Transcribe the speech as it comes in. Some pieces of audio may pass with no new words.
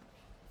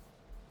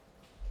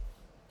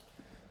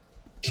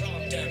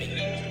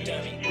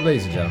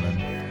Ladies and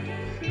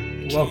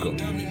gentlemen, welcome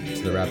to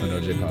the Rappin'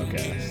 OJ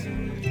podcast,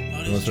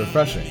 the most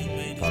refreshing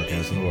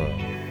podcast in the world.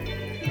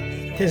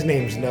 His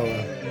name's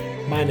Noah.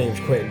 My name's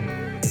Quentin.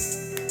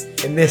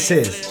 And this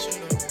is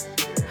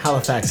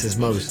Halifax's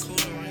most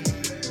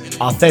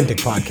authentic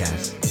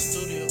podcast.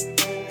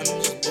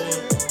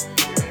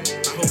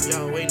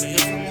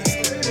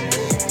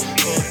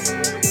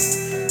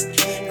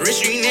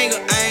 Rich nigga,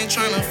 I ain't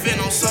tryna feel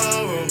no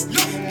sorrow.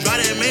 Try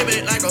that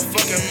Maybach like a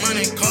fucking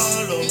Monte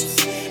Carlo.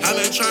 I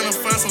been tryna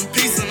find some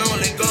peace and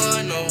only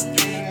God knows.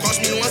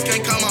 Cross me once,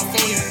 can't call my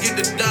phone, you get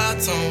the dial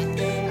tone.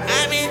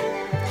 I been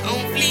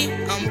on fleek,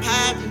 I'm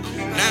poppin'.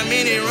 Not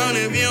many run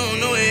if you don't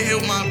know it, hit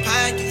my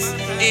pockets.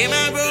 In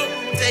my bro,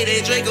 take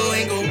that Draco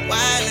and go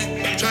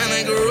wildin'.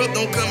 Tryna grow up,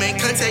 don't come in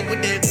contact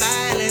with that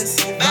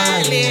violence.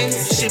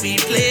 Violence should be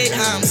played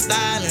how I'm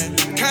stylin'.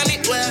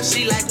 Comment well,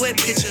 she like wet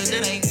pictures,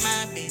 that ain't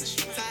my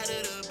bitch.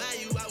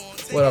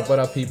 What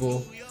up,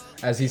 people?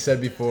 As he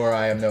said before,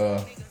 I am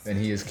Noah, and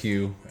he is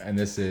Q, and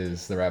this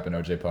is the Rappin'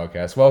 OJ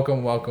podcast.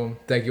 Welcome.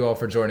 Thank you all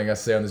for joining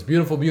us today on this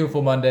beautiful,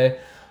 beautiful Monday.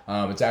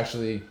 It's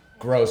actually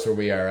gross where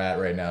we are at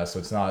right now, so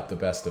it's not the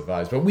best of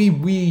vibes, but we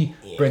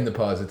bring the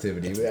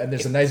positivity, and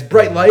there's a nice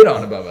bright light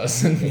on above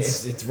us.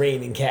 It's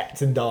raining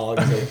cats and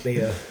dogs out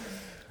there.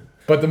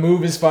 But the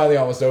move is finally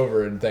almost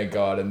over, and thank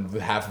God, and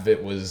half of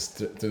it was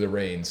through the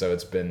rain, so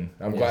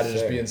I'm glad to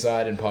just be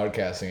inside and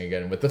podcasting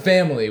again with the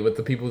family, with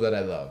the people that I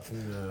love.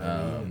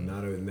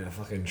 Not in that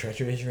fucking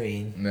treacherous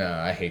rain. No,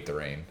 I hate the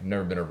rain. I've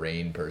never been a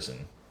rain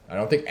person. I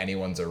don't think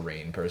anyone's a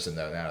rain person,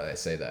 though, now that I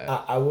say that.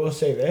 I will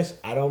say this,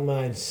 I don't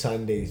mind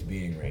Sundays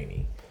being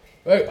rainy.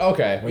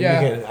 Okay,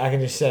 yeah. I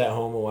can just sit at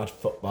home and watch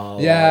football.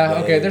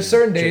 Yeah, okay. There's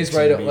certain days,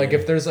 right? Like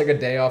if there's like a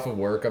day off of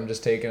work I'm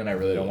just taking and I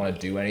really don't want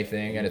to do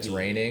anything and it's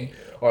raining,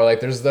 or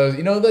like there's those,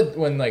 you know, that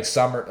when like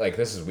summer, like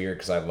this is weird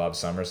because I love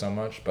summer so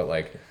much, but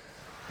like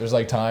there's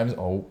like times.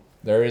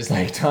 There is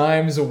like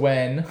times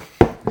when,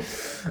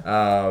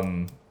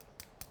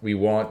 we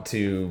want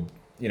to,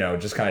 you know,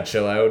 just kind of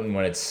chill out, and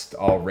when it's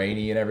all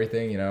rainy and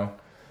everything, you know,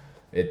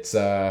 it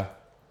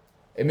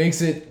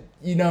makes it,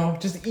 you know,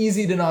 just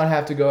easy to not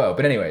have to go out.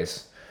 But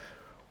anyways,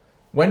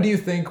 when do you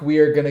think we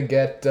are going to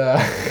get,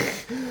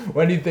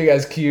 when do you think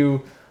as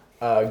Q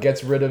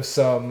gets rid of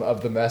some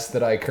of the mess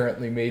that I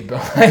currently made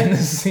behind the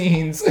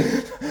scenes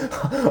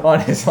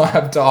on his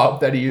laptop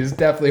that he is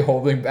definitely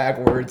holding back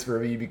words for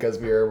me because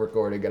we are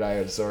recording, and I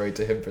am sorry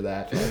to him for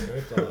that.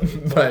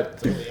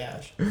 But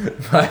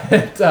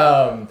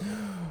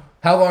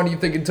how long do you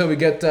think until we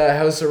get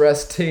House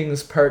Arrest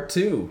Tings Part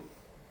 2?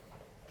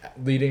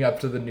 Leading up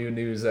to the new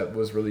news that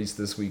was released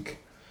this week.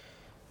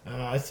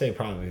 I'd say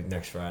probably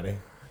next Friday.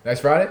 Next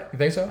Friday? You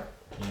think so?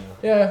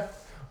 Yeah.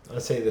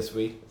 I'd say this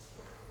week.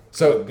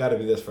 So got to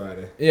be this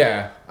Friday.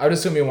 Yeah, I would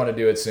assume you want to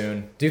do it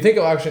soon. Do you think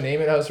you'll actually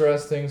name it House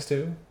Arrest Things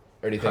too,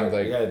 or do you think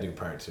you gotta do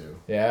part 2?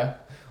 Yeah.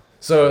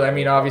 So I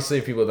mean, obviously,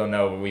 if people don't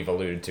know what we've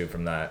alluded to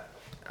from that,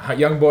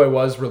 Young Boy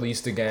was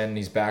released again.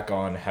 He's back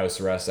on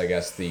house arrest. I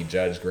guess the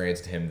judge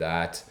granted him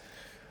that.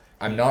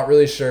 I'm not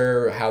really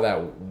sure how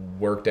that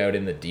worked out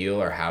in the deal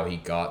or how he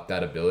got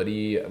that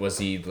ability. Was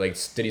he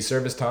did he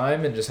serve his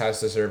time and just has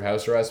to serve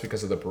house arrest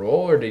because of the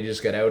parole, or did he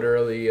just get out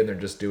early and they're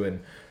just doing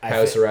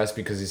house arrest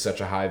because he's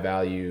such a high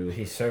value?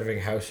 He's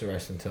serving house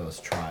arrest until his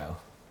trial.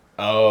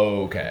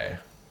 Oh, okay.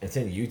 It's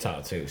in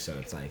Utah too, so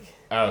it's like.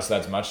 Oh, so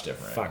that's much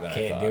different.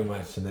 Can't do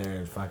much in there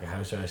and fucking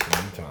house arrest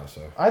in Utah.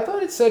 So. I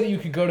thought it said he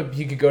could go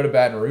to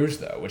Baton Rouge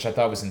though, which I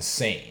thought was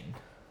insane.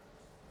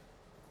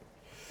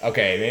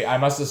 Okay, I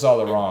must have saw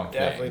the wrong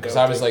thing because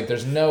I was like,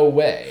 "There's no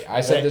way." I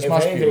said this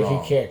must be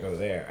wrong. He can't go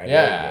there.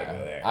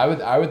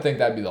 I would think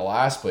that'd be the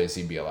last place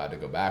he'd be allowed to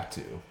go back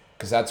to,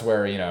 because that's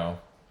where, you know,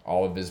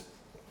 all of his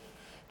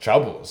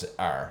troubles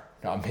are.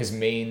 His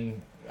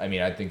main. I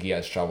mean, I think he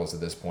has troubles at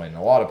this point in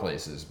a lot of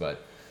places,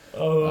 but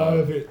a lot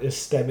of it is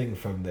stemming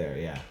from there.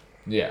 Yeah.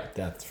 Yeah,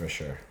 that's for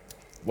sure.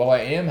 Well, I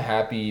am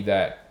happy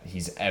that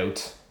he's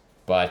out,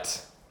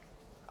 but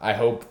I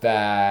hope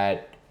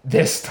that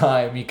this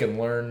time he can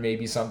learn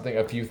maybe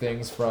a few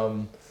things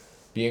from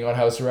being on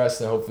house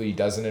arrest, and hopefully he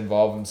doesn't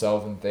involve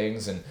himself in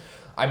things. And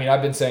I mean,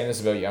 I've been saying this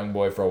about Young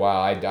Boy for a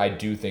while. I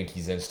do think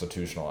he's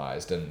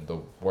institutionalized in the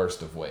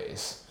worst of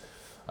ways.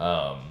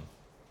 And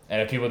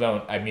if people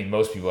don't, I mean,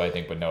 most people I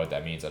think would know what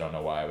that means. I don't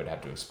know why I would have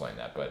to explain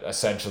that, but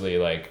essentially,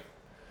 like,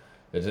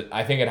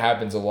 I think it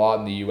happens a lot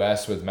in the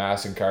U.S. with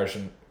mass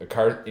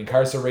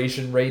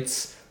incarceration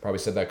rates. Probably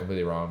said that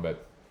completely wrong,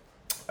 but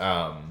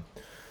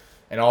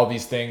and all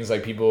these things,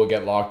 like, people will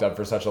get locked up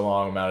for such a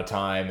long amount of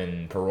time,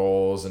 and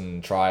paroles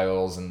and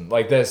trials and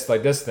like this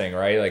thing,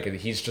 right? Like,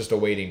 he's just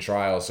awaiting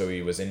trial, so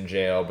he was in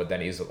jail, but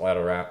then he's let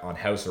on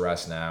house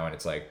arrest now, and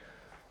it's like,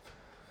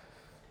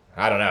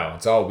 I don't know,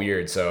 it's all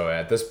weird. So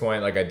at this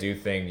point, like, I do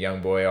think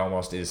Young Boy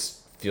almost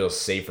feels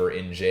safer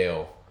in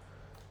jail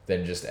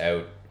than just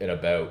out and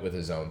about with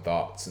his own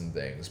thoughts and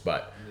things.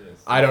 But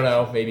I don't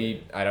know,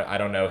 maybe I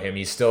don't know him.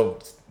 He's still,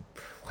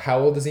 how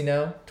old is he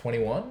now?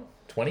 21?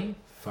 20?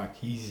 Fuck,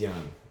 he's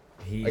young.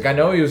 Like, I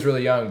know he was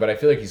really young, but I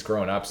feel like he's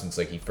grown up since,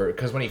 like, he first...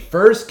 Because when he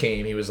first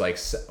came, he was, like,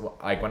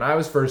 when I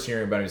was first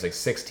hearing about him, he was, like,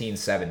 16,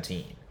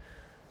 17.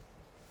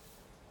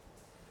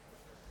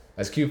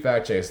 As Q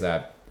fact checks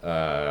that,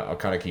 I'll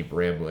kind of keep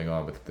rambling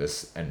on with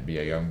this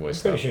NBA YoungBoy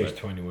stuff. I'm pretty sure he's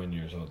 21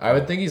 years old. I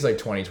would think he's, like,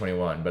 20,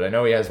 21, but I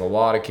know he has a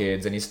lot of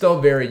kids, and he's still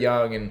very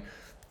young, and,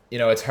 you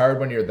know, it's hard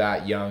when you're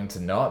that young to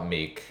not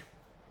make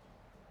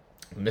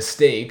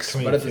mistakes.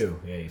 22.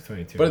 Yeah, he's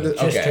 22. But He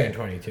just turned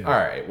 22. All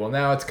right. Well,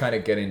 now it's kind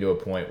of getting to a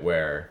point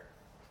where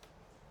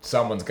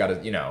someone's got to,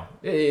 you know,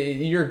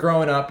 you're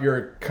growing up.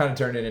 You're kind of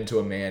turning into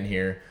a man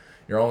here.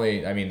 You're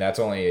only, I mean, that's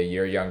only a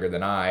year younger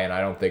than I, and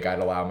I don't think I'd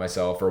allow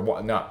myself,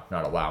 or not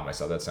allow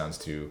myself. That sounds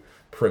too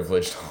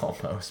privileged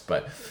almost,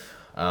 but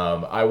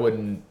I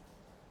wouldn't.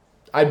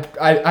 I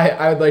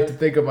would like to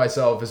think of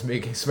myself as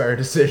making smart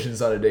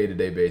decisions on a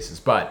day-to-day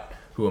basis, but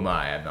who am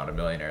I? I'm not a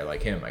millionaire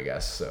like him, I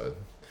guess. So.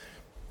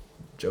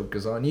 Joke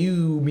is on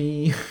you,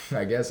 me.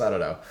 I guess, I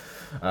don't know.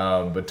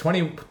 But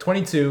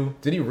 22,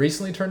 did he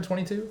recently turn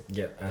 22?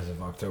 Yeah, as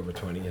of October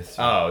 20th.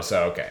 Oh,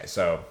 so okay.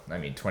 So, I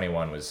mean,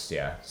 21 was,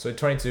 yeah. So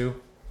 22,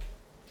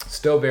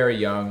 still very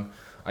young.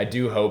 I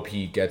do hope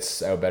he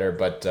gets out better.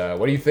 But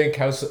what do you think,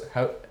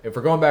 if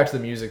we're going back to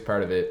the music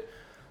part of it,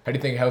 how do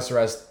you think House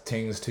Arrest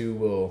Tings 2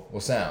 will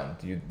sound?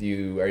 Are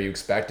you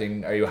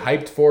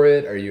hyped for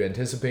it? Are you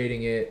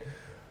anticipating it?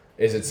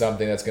 Is it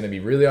something that's going to be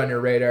really on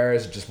your radar?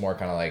 Is it just more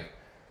kind of like,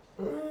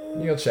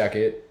 you'll check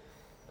it?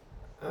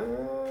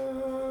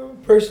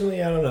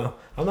 Personally, I don't know.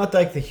 I'm not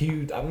like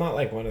I'm not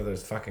like one of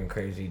those fucking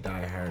crazy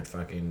diehard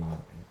fucking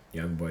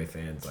YoungBoy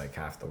fans like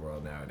half the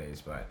world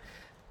nowadays, but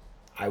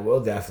I will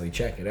definitely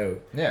check it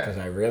out. Yeah. Because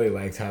I really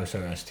liked House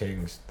Arrest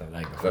Tings,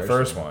 the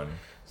first one.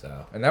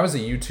 So. And that was a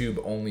YouTube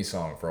only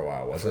song for a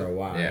while, wasn't it? For a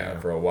while, Yeah, yeah.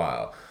 for a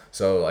while.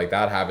 So, like,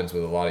 that happens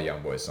with a lot of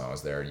YoungBoy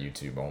songs. They're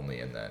YouTube only,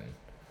 and then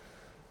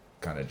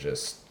kind of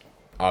just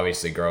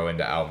obviously grow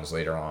into albums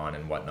later on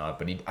and whatnot,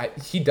 but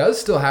he does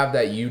still have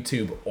that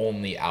YouTube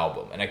only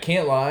album, and I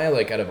can't lie,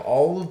 like, out of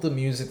all of the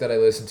music that I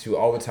listen to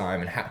all the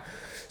time, and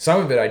some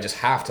of it I just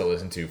have to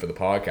listen to for the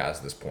podcast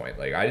at this point.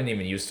 Like, I didn't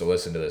even used to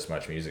listen to this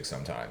much music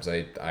sometimes.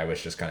 I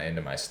was just kind of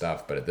into my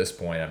stuff, but at this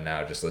point I'm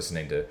now just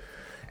listening to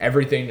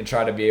everything to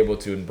try to be able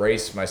to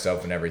embrace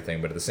myself and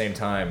everything, but at the same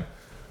time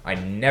I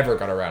never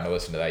got around to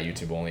listen to that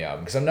YouTube only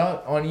album because I'm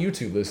not on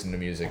YouTube listening to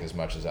music as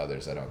much as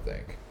others, I don't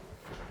think.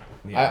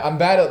 Yeah. I'm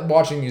bad at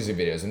watching music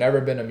videos. I've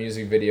never been a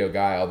music video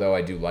guy, although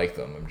I do like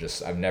them.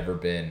 I've never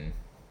been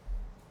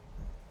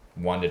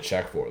one to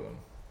check for them.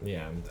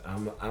 Yeah,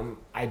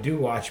 I do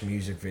watch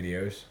music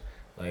videos,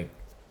 like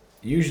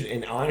usually,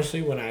 and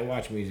honestly, when I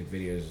watch music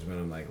videos is when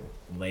I'm like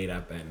laid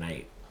up at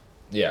night.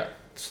 Yeah,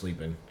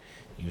 sleeping.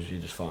 Usually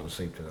just falling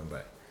asleep to them,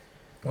 but.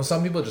 Well,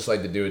 some people just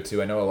like to do it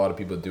too. I know a lot of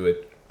people do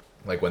it,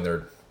 like when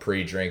they're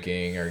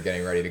pre-drinking or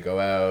getting ready to go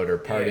out or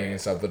partying and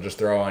stuff. They'll just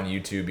throw on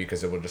YouTube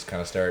because it will just kind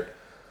of start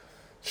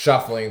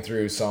shuffling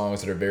through songs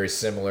that are very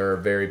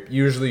similar,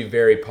 usually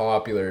very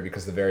popular,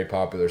 because the very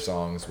popular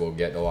songs will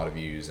get a lot of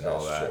views and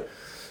all that. True.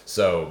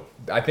 So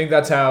I think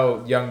that's how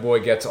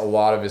YoungBoy gets a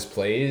lot of his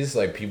plays.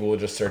 Like, people will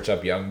just search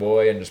up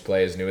YoungBoy and just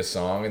play his newest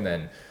song, and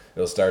then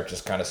they'll start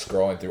just kind of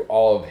scrolling through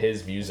all of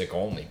his music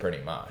only,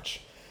 pretty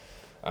much.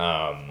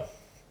 And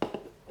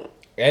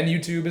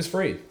YouTube is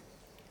free,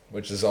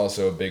 which is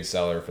also a big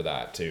seller for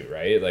that too,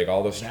 right? Like,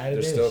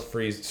 there's still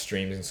free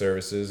streaming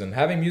services, and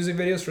having music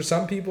videos for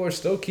some people are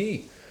still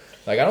key.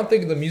 Like, I don't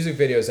think the music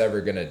video is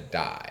ever gonna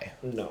die.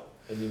 No,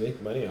 and you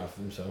make money off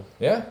them, so.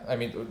 Yeah, I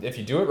mean, if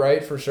you do it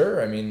right, for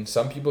sure. I mean,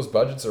 some people's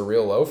budgets are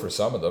real low for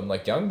some of them.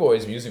 Like,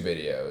 YoungBoy's music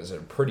videos are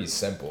pretty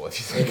simple if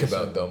you think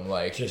about them.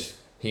 Like, just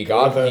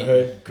grab a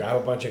hood, grab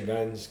a bunch of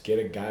guns, get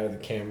a guy with a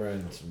camera,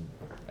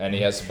 and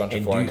he has a bunch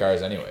of foreign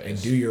cars anyways. And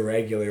do your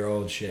regular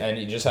old shit. And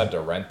you just have to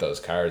rent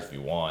those cars if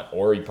you want,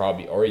 or he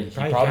probably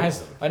has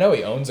them. I know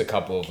he owns a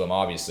couple of them,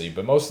 obviously,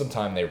 but most of the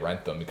time they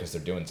rent them because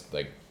they're doing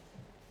like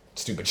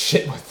stupid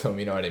shit with them.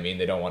 You know what I mean?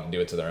 They don't want to do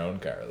it to their own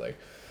car, like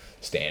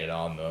standing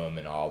on them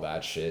and all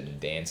that shit and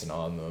dancing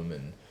on them.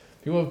 And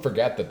people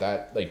forget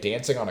that like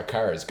dancing on a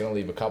car is gonna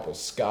leave a couple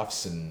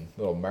scuffs and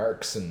little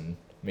marks and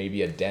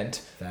maybe a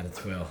dent. That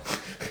it will.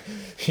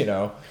 You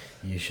know.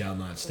 You shall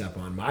not step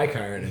on my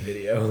car in a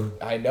video.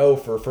 I know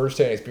for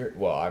first-hand experience.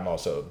 Well, I'm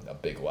also a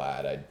big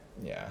lad.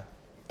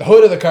 The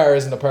hood of the car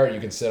isn't the part you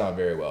can sit on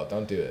very well.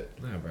 Don't do it.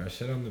 No, bro.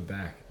 Sit on the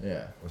back.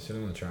 Yeah. We'll sit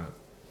on the trunk.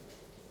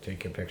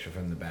 Take your picture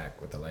from the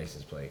back with the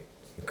license plate.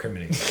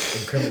 Incriminate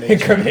yourself.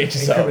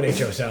 Incriminate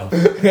yourself.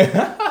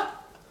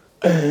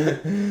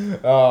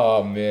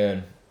 Oh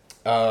man.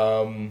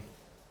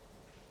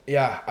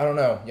 Yeah, I don't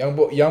know.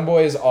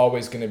 YoungBoy is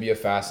always going to be a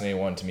fascinating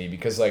one to me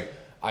because, like,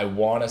 I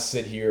want to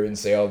sit here and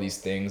say all these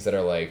things that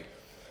are like,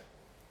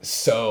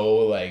 so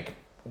like,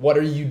 what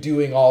are you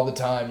doing all the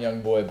time,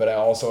 YoungBoy? But I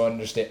also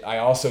understand. I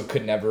also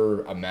could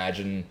never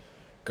imagine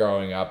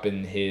growing up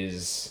with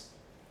his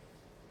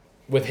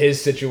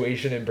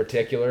situation in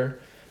particular,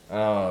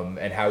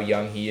 and how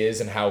young he is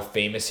and how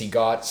famous he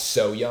got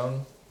so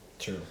young.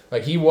 True.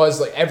 Like he was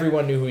like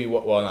everyone knew who he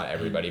was. Well, not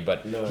everybody,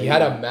 but No, he he-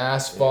 had a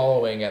mass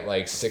following at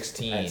like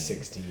 16. At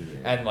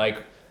 16. And like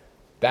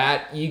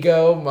that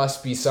ego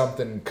must be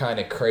something kind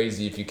of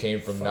crazy if you came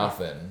from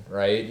nothing,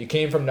 right? You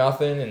came from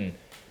nothing and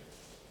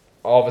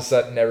all of a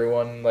sudden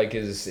everyone like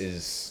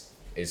is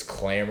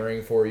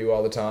clamoring for you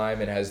all the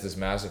time and has this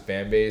massive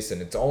fan base,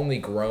 and it's only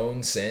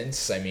grown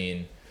since. I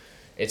mean,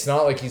 it's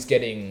not like he's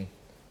getting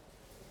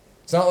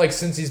it's not like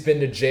since he's been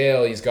to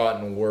jail he's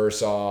gotten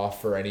worse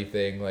off or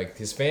anything. Like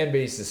his fan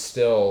base is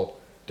still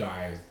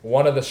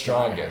one of the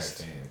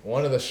strongest.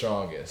 One of the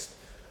strongest.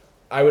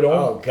 I would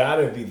only,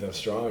 gotta be the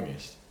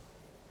strongest.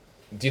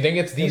 do you think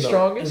it's the In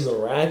strongest? In the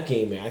rap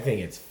game, I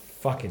think it's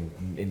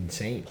fucking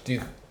insane. Do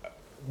you,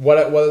 what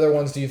other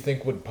ones do you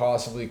think would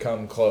possibly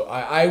come close?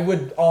 I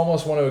would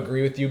almost want to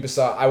agree with you.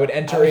 Besides, I would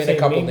enter in a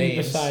couple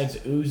names. Besides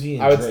Uzi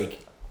and I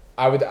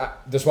would- Drake.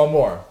 There's one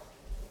more,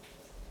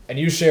 and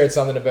you shared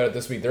something about it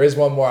this week. There is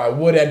one more I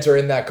would enter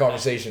in that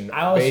conversation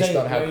based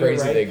on how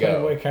crazy they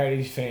go. Playboy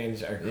Cardi's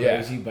fans are Yeah.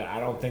 crazy, but I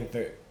don't think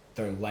they're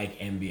like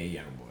NBA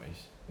YoungBoys.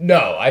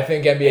 No, I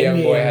think NBA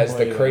NBA YoungBoy has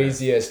the Youngboy,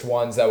 craziest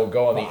ones that will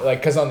go on the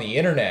because on the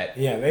internet,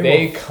 Yeah,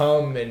 they will.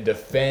 come and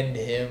defend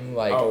him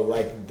like. Oh,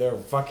 like they're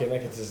fucking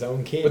like it's his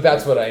own kid. But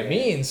that's what I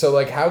mean. So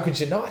like, how could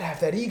you not have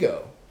that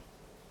ego?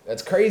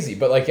 That's crazy.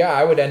 But like, yeah,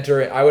 I would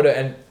enter it.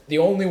 And the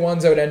only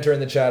ones I would enter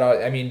in the chat.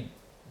 I mean,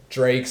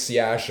 Drake's,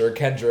 yeah, sure,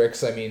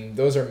 Kendrick's. I mean,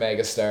 those are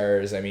mega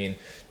stars. I mean,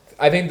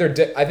 I think they're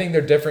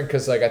different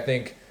because like I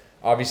think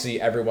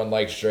obviously everyone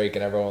likes Drake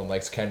and everyone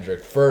likes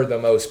Kendrick for the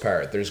most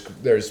part.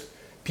 There's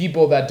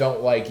people that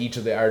don't like each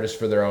of the artists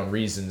for their own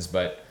reasons,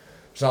 but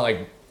it's not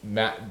like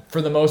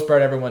for the most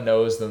part everyone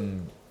knows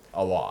them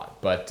a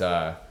lot. But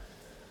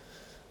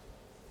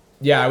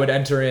yeah, I would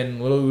enter in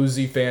Lil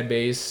Uzi fan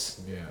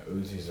base. Yeah,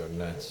 Uzis are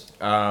nuts.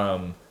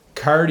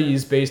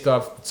 Cardi's based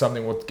off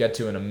something we'll get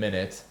to in a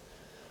minute.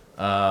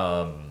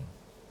 Well,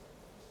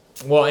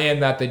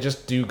 and that they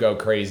just do go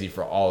crazy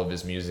for all of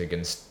his music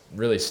and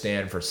really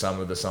stand for some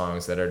of the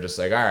songs that are just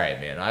like, all right,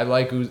 man, I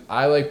like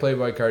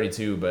Playboy Cardi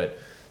too, but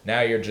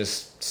now you're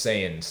just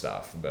saying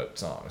stuff about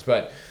songs.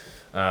 But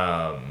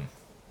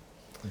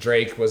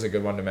Drake was a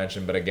good one to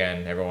mention, but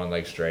again, everyone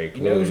likes Drake.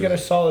 You know who's got a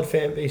solid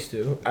fan base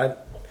too?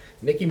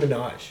 Nicki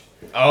Minaj.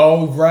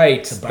 Oh,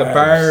 right. The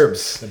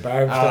Barbs. The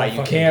Barbs. Ah, don't you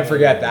fucking can't play,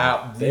 forget man.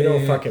 that. They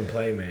don't fucking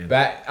play, man.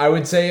 I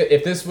would say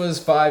if this was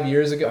 5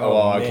 years ago. Oh,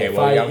 Oh, man, okay.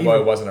 Well, Youngboy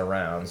even- wasn't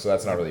around, so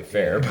that's not really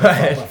fair. But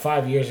But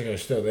 5 years ago,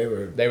 still they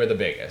were the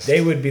biggest.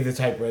 They would be the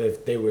type where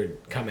they would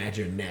come at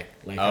your neck,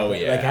 like Oh,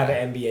 like how the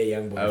yeah. NBA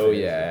YoungBoy. Oh fans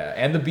yeah,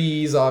 and the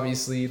Bees,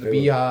 obviously, the They were-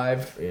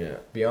 Beehive, do. Yeah.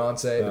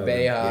 Beyonce, the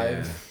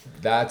Bayhive.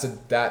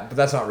 yeah. But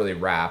that's not really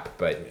rap.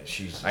 But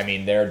she's- I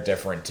mean, they're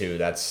different too.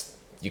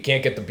 You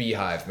can't get the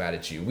Beehive mad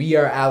at you. We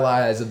are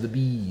allies of the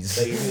Bees.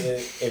 Like,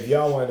 if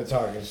y'all wanted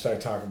to start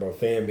talking about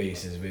fan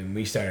bases, when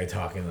we started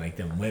talking like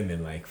them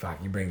women, like fuck,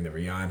 you bring the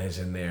Rihannas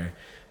in there.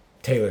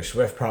 Taylor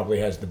Swift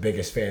probably has the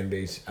biggest fan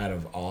base out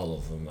of all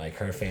of them. Like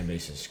her fan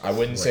base is. I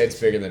wouldn't say it's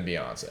crazy. bigger than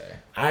Beyonce.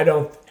 I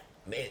don't.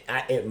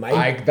 It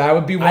might. That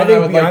would be one I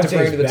think would like to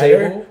bring Beyonce's to the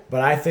better, table.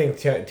 but I think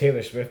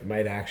Taylor Swift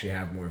might actually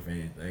have more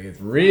fans. Like it's,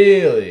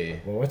 Really?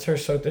 well, what's her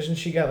doesn't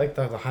she got like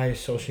the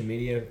highest social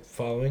media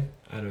following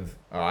out of?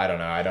 Oh, I don't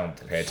know. I don't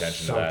pay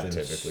attention to that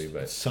something- typically,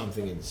 but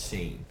something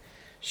insane.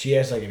 She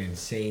has like an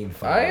insane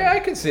following. I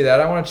can see that.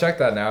 I want to check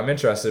that now. I'm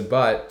interested,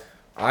 but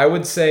I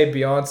would say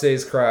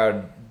Beyonce's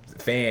crowd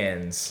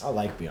fans. I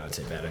like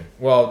Beyonce better.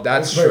 Well,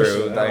 that's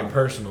true. On a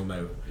personal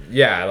note.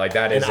 Yeah, like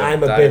that is. And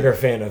I'm a bigger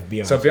fan of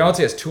Beyonce. So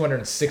Beyonce has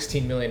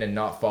 216 million and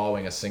not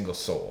following a single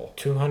soul.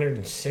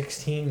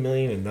 216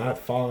 million and not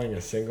following a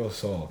single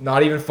soul.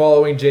 Not even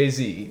following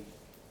Jay-Z.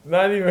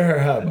 Not even her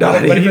hub.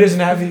 Not but he even- doesn't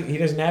have it. He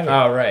doesn't have it.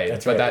 Oh, right.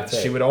 That's But right, that that's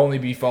she right. would only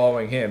be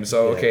following him.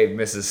 So, Yeah. okay,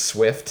 Mrs.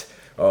 Swift.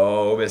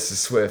 Oh, Mrs.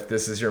 Swift,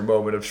 this is your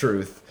moment of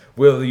truth.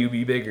 Will you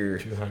be bigger?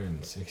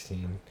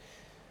 216.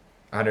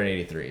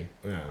 183.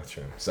 Yeah, that's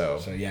true. So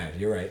yeah,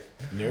 you're right.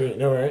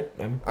 You're right.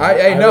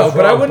 I know, was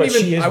but I wrong, wouldn't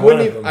she even. is I one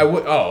wouldn't of even. them. I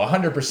would. Oh,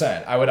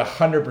 100%. I would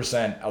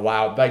 100%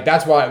 allow. Like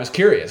that's why I was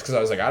curious because I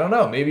was like, I don't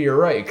know. Maybe you're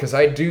right because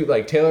I do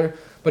like Taylor,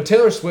 but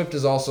Taylor Swift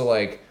is also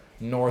like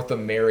North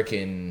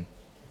American.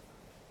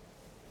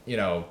 You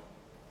know,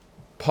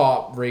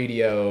 pop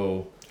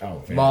radio. Oh,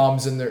 very-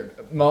 Moms in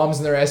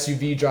their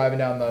SUV driving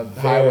down the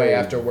highway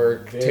after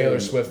work. very- Taylor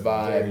Swift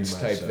very vibes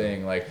much type so.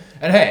 thing. Like,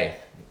 and hey,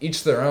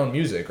 each their own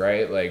music,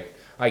 right? Like.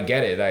 I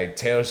get it.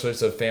 Taylor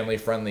Swift's a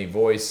family-friendly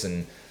voice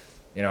and,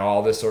 you know,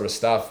 all this sort of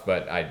stuff.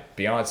 But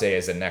Beyonce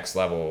is the next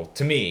level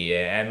to me.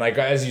 And like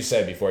as you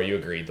said before, you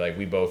agreed. Like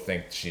we both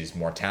think she's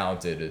more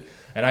talented,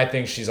 and I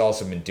think she's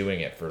also been doing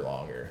it for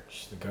longer.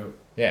 She's the goat.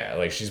 Yeah,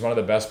 like she's one of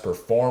the best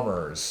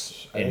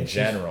performers in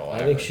general. I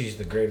think she's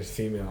the greatest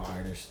female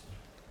artist.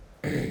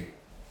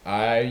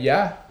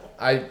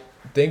 I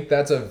think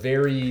that's a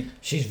very.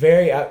 She's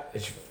very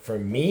for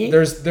me.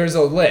 There's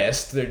a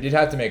list. You'd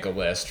have to make a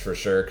list for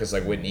sure because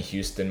like Whitney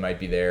Houston might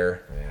be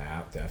there.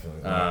 Yeah,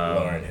 definitely. Um,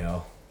 Lauryn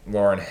Hill.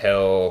 Lauryn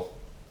Hill.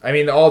 I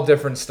mean, all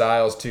different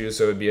styles too,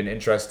 so it'd be an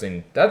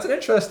interesting. That's an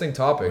interesting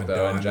topic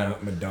though. In general.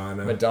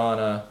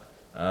 Madonna,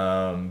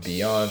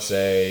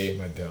 Beyonce.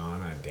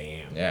 Madonna,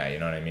 damn. Yeah, you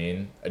know what I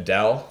mean.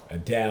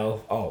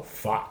 Adele. Oh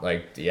fuck.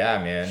 Like, yeah,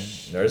 man.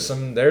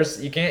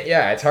 There's you can't.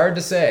 Yeah, it's hard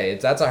to say.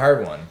 That's a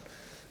hard one.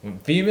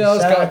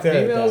 Females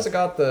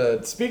got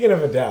the. Speaking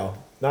of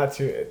Adele, not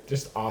too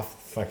just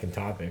off fucking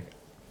topic.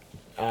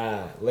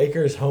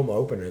 Lakers home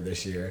opener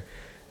this year.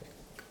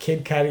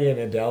 Kid Cudi and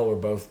Adele were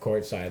both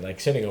courtside, like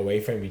sitting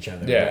away from each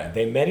other. Yeah.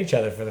 They met each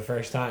other for the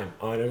first time.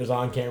 It was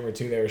on camera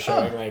too. They were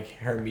showing like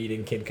her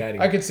meeting Kid Cudi.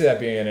 I could see that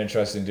being an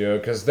interesting duo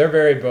because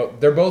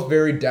they're both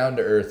very down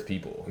to earth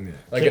people. Yeah.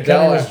 Like Kid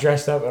Adele Cudi was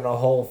dressed up in a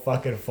whole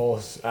fucking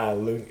full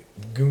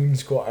goon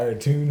squad or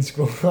toon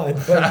squad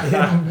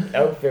fucking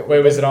outfit.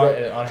 Wait, was it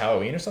on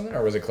Halloween or something,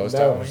 or was it close to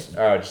Halloween?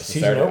 Oh, just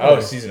season opener. Oh,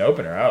 season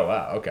opener. Oh,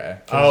 wow. Okay.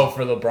 Oh,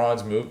 for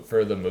LeBron's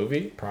the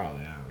movie.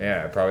 Probably.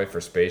 Yeah, probably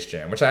for Space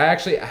Jam, which I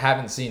actually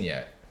haven't seen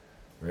yet.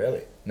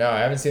 Really? No, I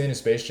haven't seen the new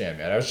Space Jam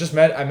yet.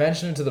 I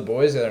mentioned it to the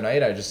boys the other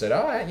night. I just said,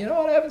 you know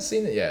what? I haven't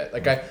seen it yet.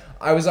 Like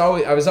I was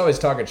always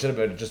talking shit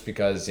about it just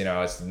because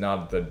it's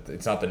not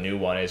the new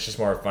one. It's just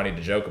more funny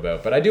to joke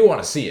about. But I do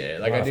want to see it.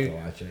 Like I'll I do. have to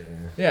watch it.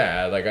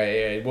 Yeah, like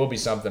it will be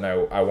something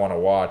I want to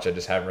watch. I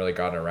just haven't really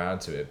gotten around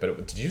to it.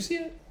 But did you see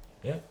it?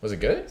 Yeah. Was it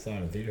good? It's not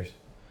in theaters.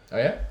 Oh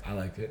yeah. I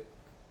liked it.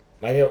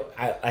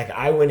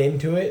 I went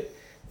into it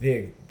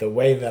the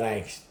way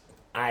that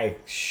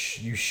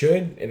you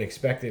should and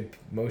expected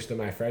most of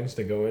my friends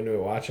to go into it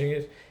watching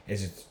it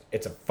is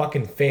it's a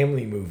fucking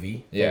family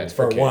movie. Yeah, it's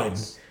for one.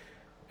 kids.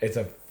 It's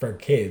for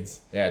kids.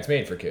 Yeah, it's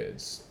made for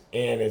kids.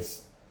 And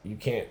you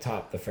can't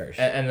top the first.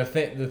 And the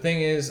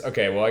thing is,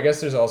 okay, well, I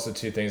guess there's also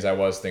two things I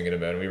was thinking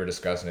about, and we were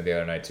discussing it the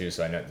other night too.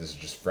 So I know this is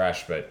just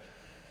fresh, but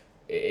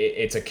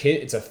it's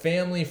a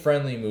family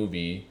friendly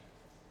movie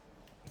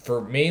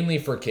mainly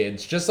for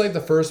kids, just like the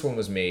first one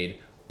was made.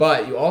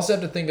 But you also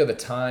have to think of the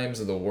times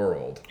of the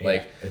world. Yeah,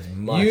 like,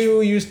 you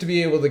used to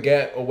be able to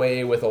get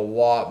away with a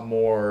lot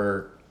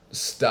more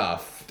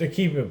stuff. To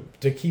keep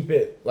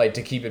it Like,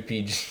 to keep it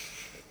PG.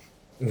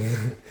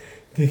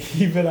 to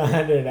keep it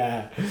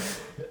 100,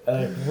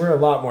 we're a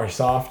lot more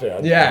softer.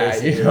 Yeah,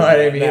 you know what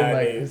I mean?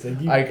 Nowadays.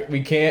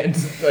 We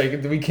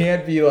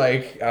can't be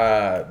like,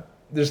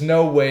 there's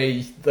no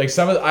way, like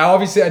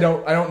I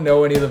don't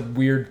know any of the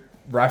weird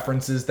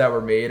references that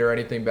were made or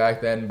anything back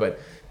then, but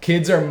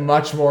kids are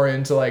much more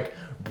into like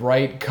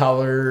bright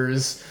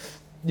colors.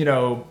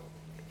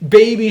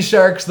 Baby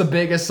Shark's the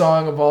biggest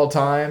song of all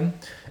time.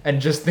 And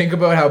just think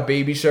about how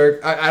Baby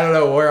Shark, I don't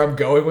know where I'm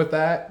going with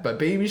that, but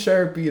Baby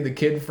Shark being the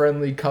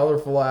kid-friendly,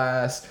 colorful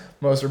ass,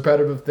 most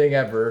repetitive thing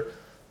ever.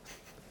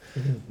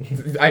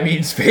 I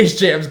mean, Space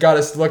Jam's got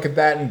us look at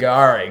that and go,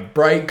 all right,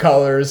 bright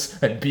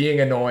colors and being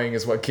annoying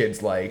is what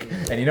kids like.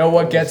 And you know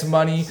what gets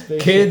money?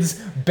 Kids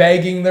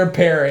begging their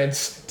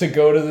parents to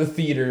go to the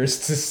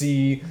theaters to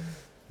see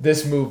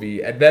this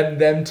movie, and then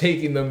them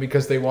taking them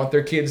because they want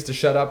their kids to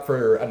shut up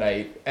for a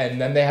night,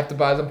 and then they have to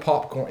buy them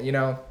popcorn,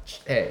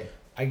 hey.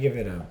 I give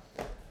it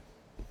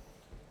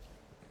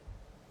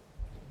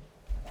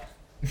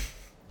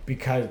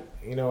because,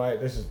 you know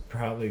what, this is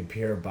probably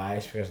pure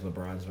bias because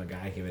LeBron's my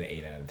guy. I give it an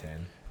 8 out of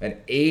 10.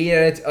 An 8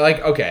 out of 10,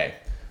 like, okay.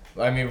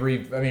 Let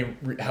me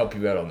help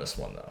you out on this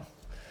one, though.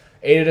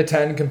 8 out of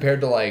 10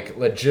 compared to, like,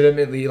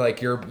 legitimately,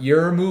 like,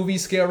 your movie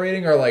scale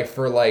rating, or, like,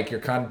 for, like,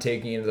 you're kind of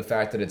taking into the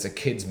fact that it's a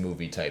kid's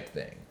movie type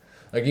thing?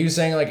 Like, you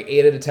saying, like,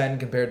 8 out of 10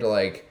 compared to,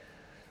 like,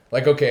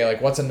 okay,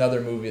 like, what's another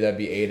movie that'd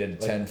be 8 out of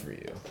 10 for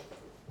you?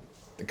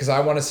 Because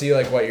I want to see,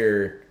 like, what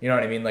you know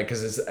what I mean? Like,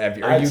 because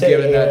I'd say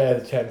giving 8 that out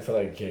of 10 for,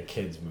 like, a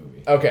kid's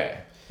movie. Okay.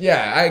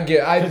 Yeah,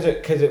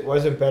 Because it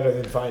wasn't better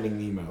than Finding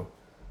Nemo.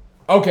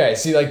 Okay,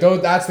 see, like,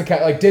 that's the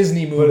like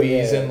Disney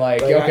movies and,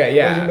 like okay,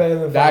 yeah,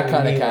 that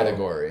kind of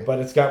category. But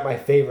it's got my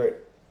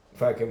favorite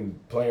fucking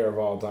player of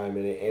all time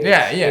in it. And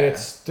And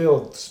it's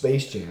still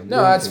Space Jam.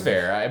 No, that's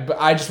fair. But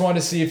I just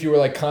wanted to see if you were,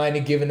 like, kind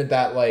of giving it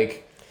that,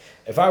 like...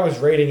 If I was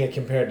rating it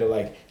compared to,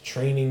 like,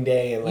 Training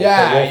Day and, like,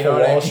 The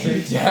Wolf of Wall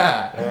Street...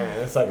 Yeah.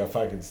 It's like a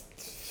fucking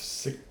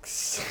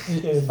 6...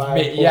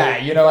 5 yeah,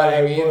 you know what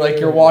I mean? Like,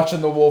 you're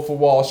watching The Wolf of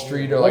Wall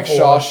Street or, like,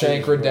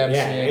 Shawshank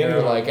Redemption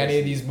or, like, any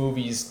of these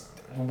movies...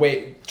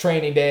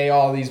 Training Day,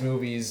 all these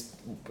movies,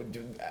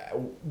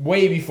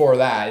 way before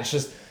that. It's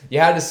just, you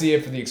had to see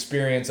it for the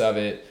experience of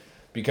it,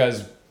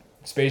 because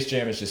Space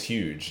Jam is just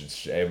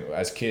huge.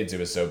 As kids, it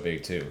was so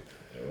big too.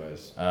 It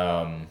was.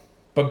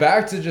 But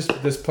back to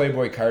just this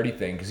Playboi Carti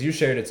thing, because you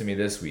shared it to me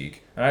this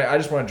week, and I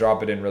just want to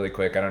drop it in really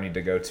quick. I don't need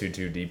to go too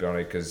deep on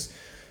it, because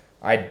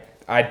I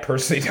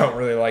personally don't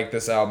really like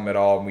this album at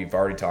all, and we've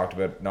already talked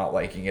about not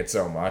liking it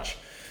so much.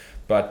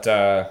 But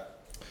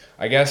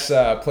I guess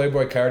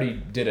Playboi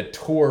Carti did a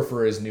tour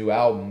for his new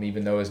album,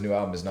 even though his new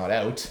album is not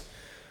out.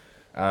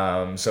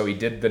 So he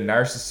did the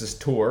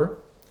Narcissist tour.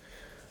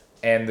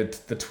 And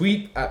the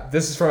tweet,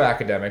 this is from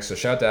Academics, so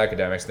shout out to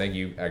Academics. Thank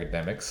you,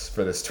 Academics,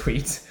 for this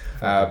tweet.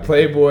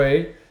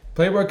 Playboi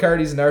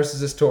Carti's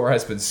Narcissist tour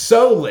has been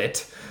so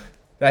lit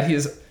that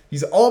his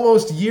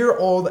almost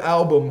year-old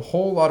album,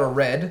 Whole Lotta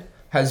Red,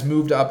 has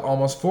moved up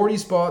almost 40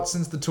 spots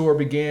since the tour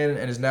began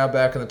and is now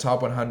back in the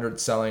top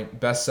 100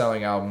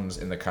 best-selling albums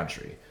in the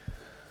country.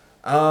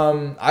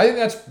 I think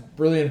that's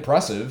really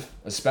impressive,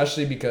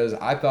 especially because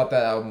I thought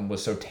that album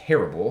was so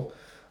terrible.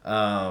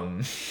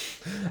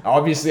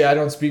 Obviously, I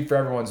don't speak for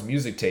everyone's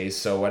music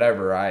taste, so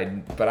whatever.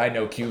 But I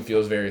know Q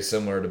feels very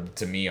similar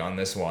to me on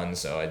this one,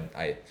 so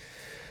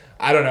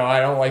I don't know. I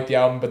don't like the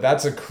album, but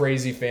that's a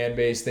crazy fan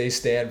base. They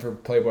stand for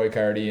Playboi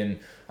Carti, and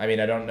I mean,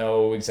 I don't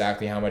know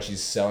exactly how much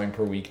he's selling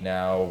per week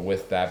now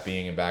with that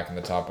being back in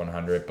the top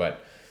 100,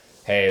 but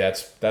hey,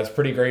 that's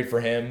pretty great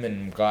for him,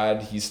 and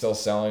glad he's still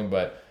selling,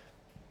 but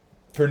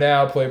for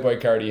now,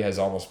 Playboi Carti has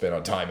almost been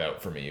on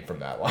timeout for me from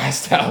that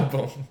last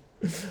album.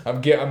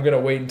 I'm gonna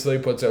wait until he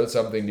puts out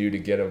something new to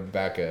get him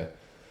back a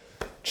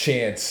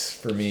chance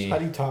for me. How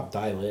do you top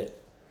Die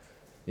Lit?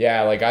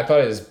 Yeah, like I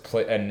thought his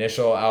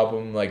initial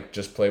album, like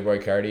just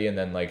Playboi Carti, and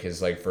then like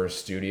his like first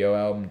studio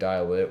album,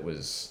 Die Lit,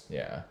 was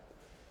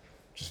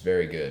just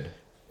very good.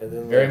 And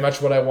then, very much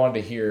what I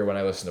wanted to hear when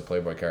I listened to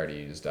Playboi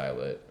Carti is Die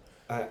Lit.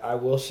 I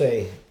will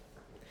say,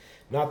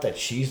 not that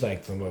she's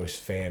like the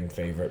most fan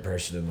favorite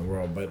person in the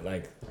world, but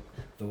like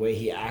the way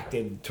he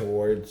acted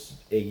towards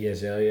Iggy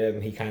Azalea,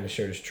 and he kind of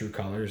showed his true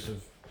colors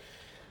of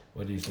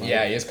what he's like.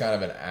 Yeah, he is kind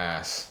of an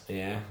ass.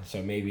 Yeah,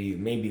 so maybe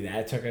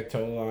that took a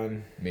toll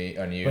on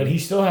you. But he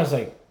still has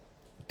like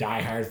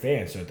diehard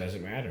fans, so it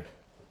doesn't matter.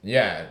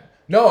 Yeah.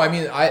 No, I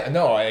mean,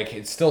 like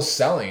it's still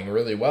selling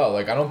really well.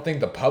 Like I don't think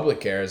the public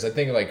cares. I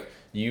think like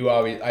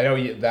I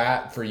know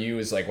that for you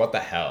is like, what the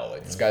hell?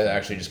 Like, this guy's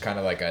actually just kind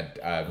of like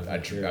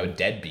a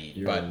deadbeat.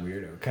 You're but a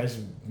weirdo. Because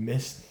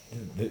missed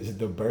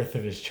the birth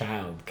of his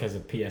child because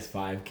of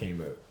PS5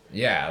 came out.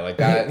 Yeah, like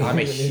that. I'm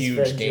a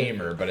huge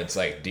gamer, but it's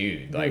like,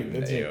 dude, like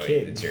it's your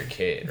kid. It's your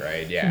kid,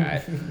 right?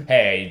 Yeah.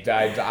 Hey,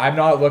 I'm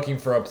not looking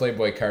for a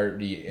Playboi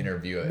Carti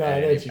interview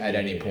at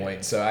any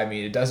point. So I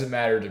mean, it doesn't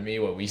matter to me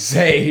what we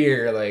say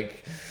here,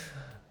 like.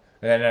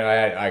 And then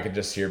I could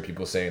just hear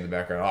people saying in the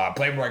background, "Oh,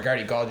 Playboi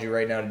Carti called you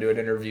right now to do an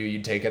interview. You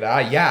take it."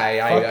 I'd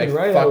ask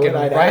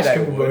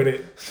him about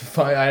it.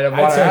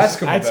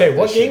 I'd say,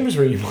 what games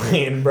were you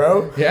playing,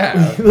 bro? Yeah,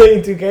 were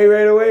you playing 2K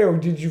right away, or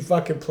did you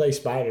fucking play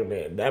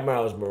Spider-Man? That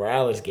Miles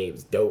Morales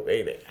game's dope,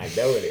 ain't it? I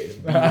know it is.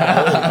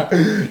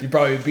 You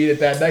probably beat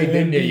it that night,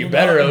 didn't you? You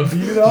better have.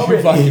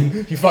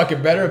 You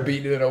fucking better have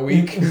beaten it in a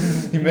week.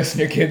 You're missing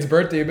your kid's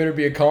birthday. You better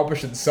be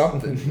accomplishing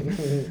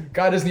something.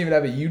 God doesn't even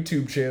have a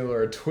YouTube channel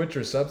or a Twitch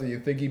or something.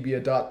 You'd think he'd be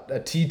a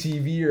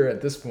TTVer at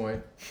this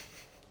point.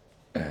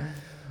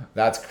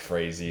 That's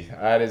crazy.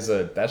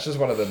 That's just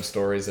one of them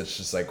stories that's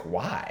just like,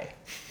 why?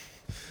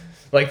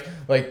 Like,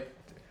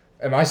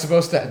 am I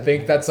supposed to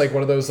think that's like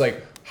one of those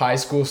like high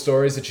school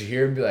stories that you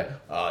hear and be like,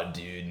 oh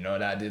dude, you know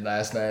what I did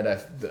last night?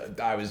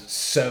 I was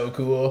so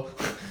cool.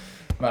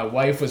 My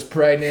wife was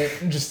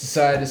pregnant and just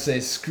decided to say,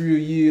 screw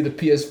you, the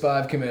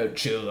PS5 came out,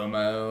 chilled on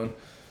my own,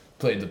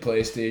 played the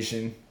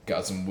PlayStation.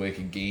 Got some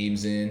wicked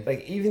games in.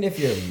 Like, even if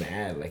you're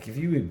mad, like, if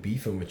you were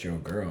beefing with your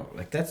girl,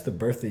 like, that's the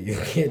birth of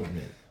your kid,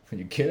 man.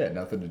 Your kid had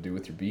nothing to do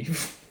with your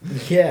beef.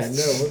 Yeah, no,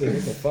 what the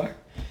fuck?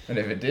 And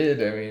if it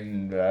did, I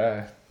mean,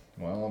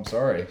 well, I'm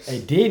sorry.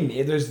 It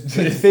didn't. There's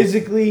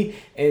physically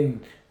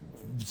and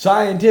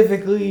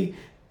scientifically,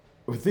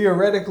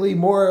 theoretically,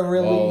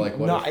 morally,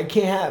 it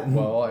can't happen.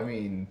 Well, I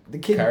mean, the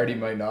kid, Cardi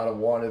might not have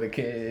wanted a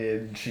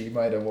kid. She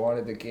might have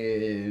wanted the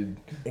kid.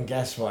 And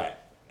guess what?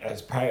 As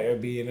part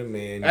of being a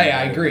man. Hey,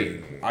 I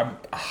agree. I'm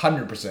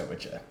 100%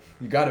 with you.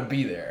 You got to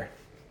be there.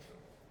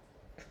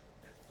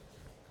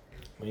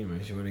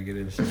 Anyways, you want to get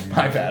into some music?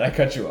 My bad. I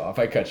cut you off.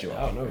 Oh,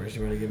 no worries.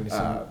 You want to get into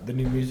some the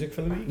new music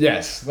for the week?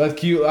 Yes. I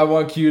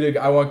want Q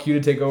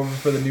to take over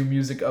for the new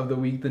music of the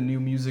week. The new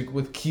music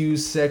with Q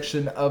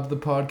section of the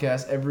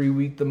podcast every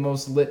week. The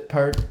most lit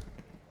part.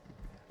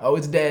 Oh,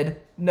 it's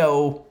dead.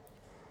 No,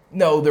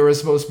 there was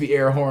supposed to be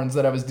air horns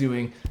that I was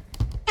doing.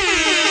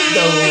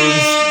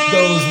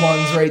 Those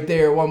ones right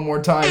there. One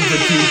more time for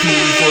QP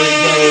before it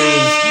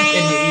goes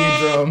in the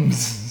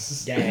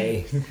eardrums.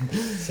 Yay.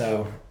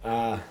 So,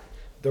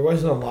 there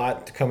wasn't a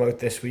lot to come out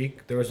this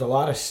week. There was a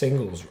lot of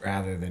singles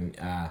rather than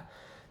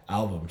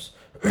albums.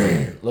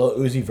 Lil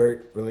Uzi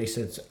Vert released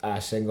its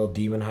single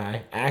Demon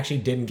High. I actually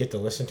didn't get to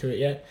listen to it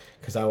yet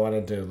because I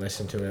wanted to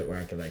listen to it where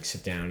I could like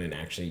sit down and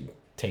actually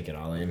take it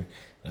all in.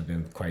 I've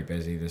been quite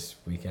busy this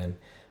weekend.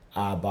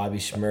 Bobby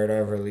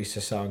Shmurda released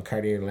a song,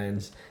 Cartier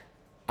Lens.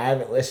 I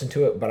haven't listened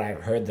to it, but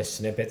I've heard the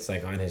snippets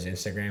like on his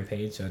Instagram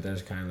page, so it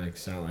does kind of like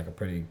sound like a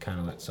pretty kind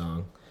of lit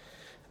song.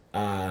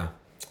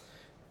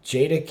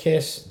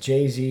 Jadakiss,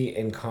 Jay-Z,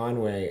 and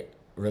Conway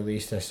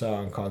released a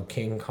song called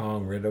King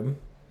Kong Rhythm.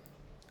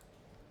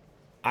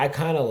 I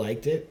kind of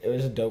liked it. It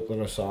was a dope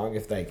little song.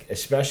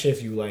 Especially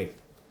if you like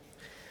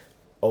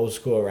old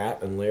school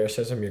rap and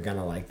lyricism, you're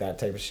gonna like that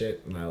type of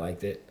shit, and I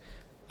liked it.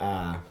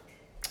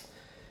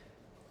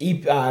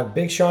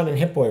 Big Sean and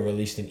Hit Boy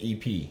released an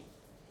EP.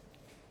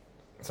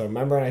 So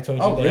remember when I told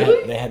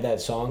you they had that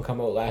song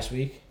come out last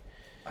week?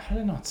 I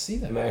did not see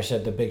that. Remember I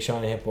said the Big Sean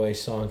and Hit Boy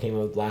song came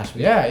out last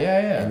week? Yeah.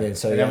 And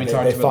then, we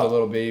talked about the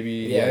little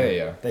baby.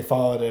 Yeah. They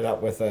followed it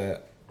up with a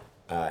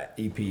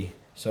EP.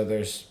 So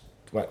there's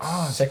what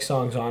Ah, 6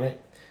 songs on it.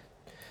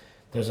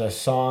 There's a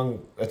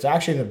song. It's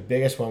actually the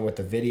biggest one with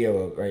the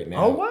video right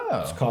now. Oh,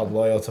 wow. It's called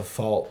 "Loyal to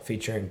Fault,"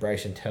 featuring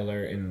Bryson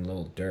Tiller and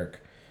Lil Durk.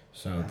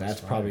 So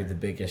that's probably the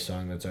biggest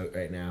song that's out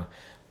right now.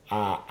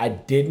 I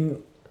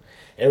didn't.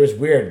 It was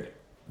weird.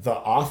 The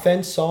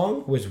Offense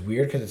song was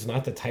weird because it's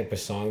not the type of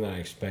song that I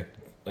expect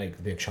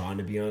like Big Sean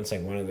to be on. It's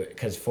like one of the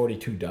because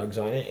 42 Doug's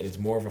on it, and it's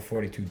more of a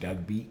 42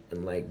 Doug beat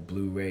and like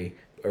Blue Ray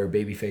or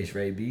Babyface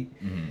Ray beat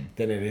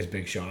than it is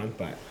Big Sean.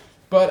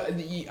 But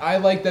I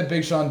like that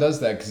Big Sean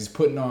does that because he's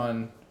putting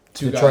on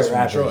two Detroit guys from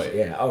rappers, Detroit.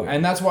 yeah. Oh, yeah.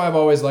 And that's why I've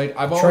always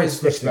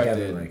sticks respected,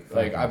 together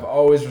like I've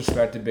always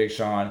respected Big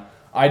Sean.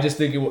 I just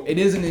think it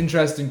is an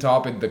interesting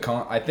topic.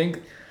 I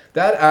think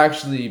that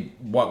actually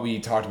what we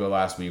talked about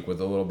last week with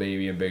the Little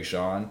Baby and Big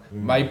Sean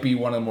might be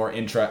one of the more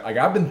Like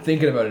I've been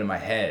thinking about it in my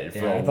head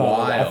for a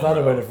while. I thought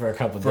about it for a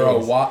couple For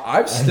days. a while,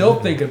 I'm still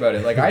thinking about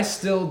it. Like I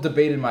still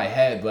debate in my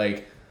head.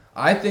 Like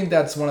I think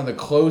that's one of the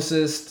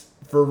closest.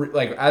 For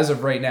like as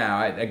of right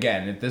now,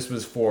 again, if this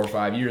was 4 or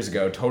 5 years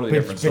ago, totally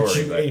different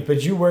story.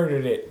 But you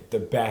worded it the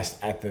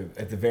best at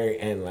the very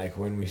end, like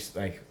when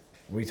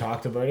we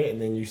talked about it,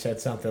 and then you said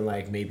something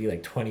like maybe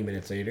like 20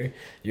 minutes later,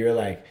 you were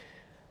like,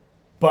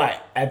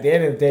 but at the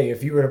end of the day,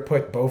 if you were to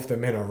put both of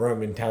them in a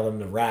room and tell them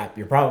to rap,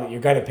 you're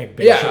gonna pick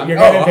Big Sean. You're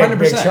gonna pick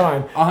Big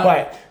Sean.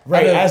 But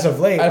as of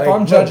late, if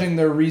I'm judging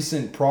their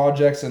recent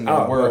projects and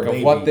their work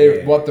of what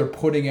they're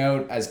putting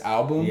out as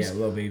albums,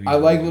 Lil Baby's I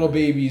like Lil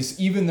Baby's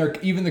even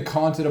the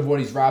content of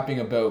what he's rapping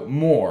about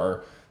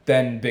more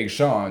than Big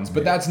Sean's.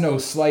 But that's no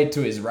slight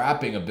to his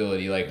rapping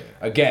ability. Like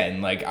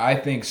again, like I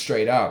think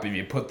straight up, if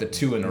you put the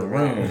two in a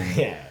room,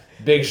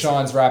 Big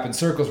Sean's rapping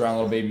circles around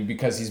Lil Baby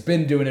because he's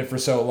been doing it for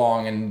so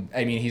long, and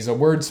I mean he's a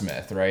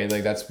wordsmith, right?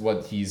 Like that's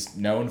what he's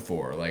known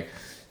for, like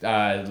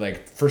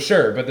for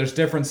sure. But there's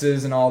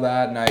differences and all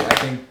that, and I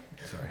think,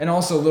 and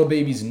also Lil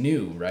Baby's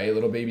new, right?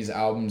 Lil Baby's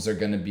albums are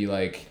gonna be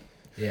like,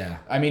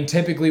 I mean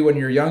typically when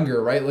you're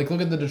younger, right? Like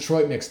look at the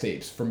Detroit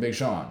mixtapes from Big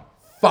Sean,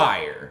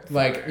 fire.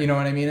 Like you know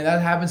what I mean, and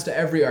that happens to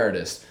every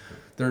artist.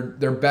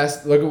 Their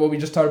best. Look at what we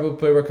just talked about.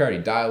 Playboi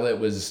Carti, Dial It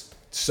was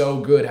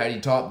so good. How do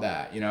you top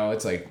that? You know,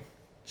 it's like.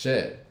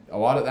 Shit, a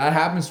lot of that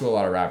happens to a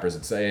lot of rappers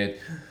that say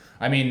it.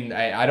 I mean,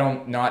 I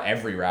don't. Not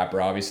every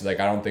rapper, obviously. Like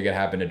I don't think it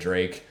happened to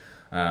Drake.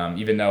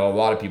 Even though a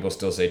lot of people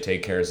still say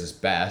Take Care is his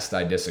best,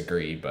 I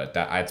disagree. But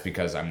that's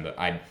because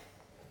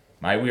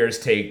my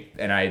weirdest take,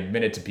 and I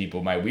admit it to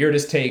people. My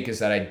weirdest take is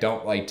that I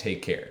don't like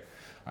Take Care.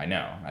 I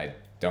know I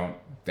don't.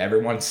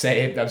 Everyone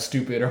say it, I'm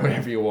stupid or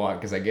whatever you want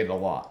because I get it a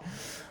lot,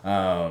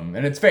 and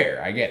it's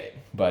fair. I get it,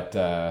 but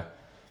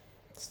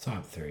it's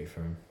top 3 for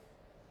him.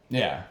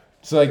 Yeah.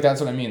 So, like, that's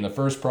what I mean. The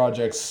first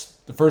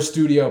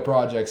studio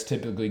projects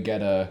typically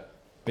get a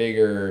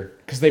bigger...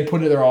 Because they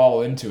put their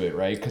all into it,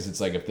 right? Because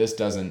it's like, if this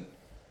doesn't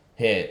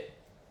hit,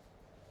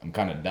 I'm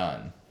kind of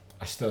done.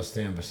 I still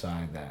stand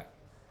beside that.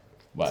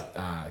 What?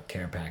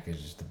 Care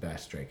Package is the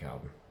best Drake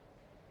album.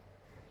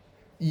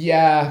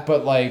 Yeah,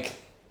 but, like,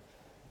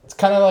 it's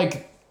kind of,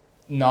 like,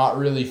 not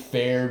really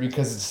fair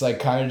because it's, like,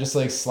 kind of just,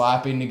 like,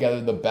 slapping together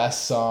the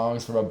best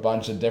songs from a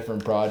bunch of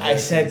different projects. I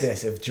said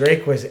this. If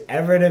Drake was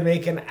ever to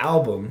make an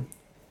album,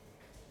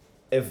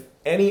 if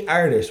any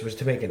artist was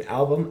to make an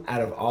album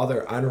out of all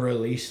their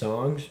unreleased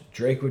songs,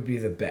 Drake would be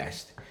the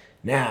best.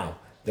 Now,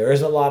 there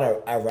is a lot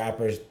of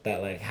rappers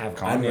that, like,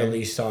 have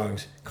unreleased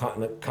songs.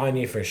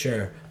 Kanye for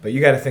sure. But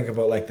you got to think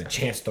about, like, the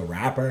Chance the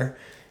Rapper.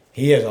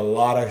 He has a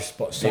lot of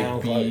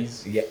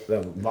SoundCloud. Yeah,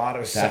 a lot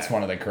of. That's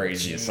one of the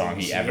craziest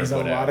songs he ever put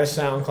out. There's a lot of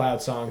SoundCloud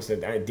songs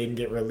that didn't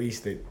get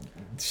released.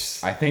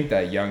 I think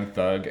that Young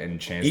Thug and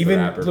Chance even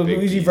the Rapper, the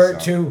Uzi Vert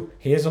too.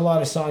 He has a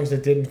lot of songs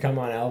that didn't come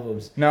on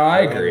albums. No,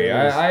 I agree.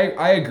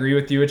 I agree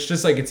with you. It's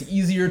just like it's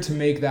easier to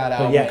make that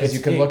album because you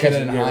can look at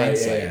it in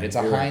hindsight. Right, it's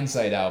a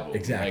hindsight album,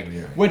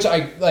 exactly. Like, which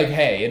I like.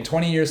 Hey, in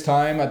 20 years'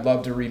 time, I'd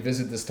love to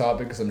revisit this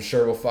topic because I'm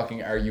sure we'll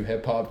fucking argue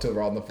hip hop till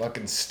we're on the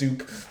fucking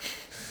stoop.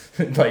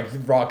 Like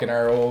rocking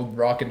our old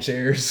rocking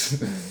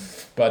chairs,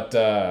 but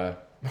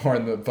or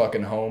in the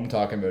fucking home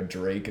talking about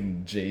Drake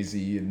and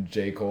Jay-Z and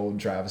J. Cole and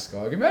Travis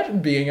Scott.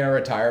 Imagine being in a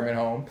retirement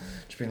home,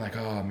 just being like,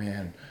 oh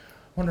man,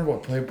 wonder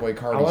what Playboi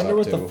Carti's up to. I wonder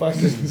what the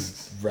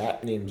fucking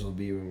rap names will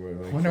be when we're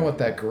like. I wonder what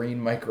that green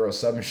micro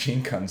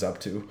submachine gun's up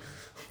to.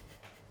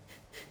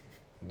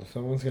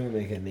 Someone's gonna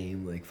make a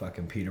name like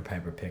fucking Peter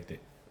Piper picked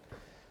it.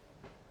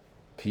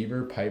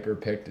 Peter Piper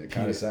picked it.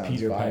 Kind of sounds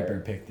Peter fire. Piper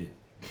picked it.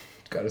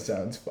 Kind of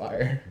sounds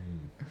fire.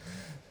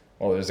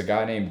 Well, there's a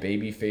guy named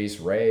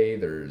Babyface Ray.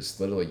 There's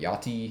Little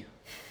Yachty.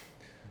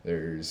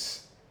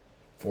 There's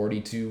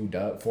 42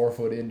 Doug, 4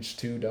 foot inch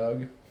 2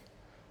 Doug,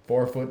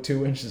 4 foot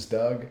 2 inches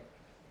Doug.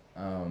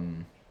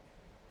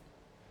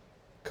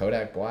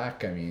 Kodak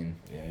Black. I mean,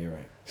 yeah, you're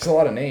right. There's a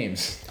lot of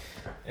names.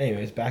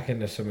 Anyways, back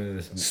into some of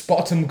this.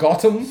 Spot'em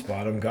Gotham.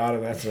 Spot'em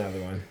Gotham. That's another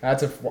one.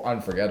 That's an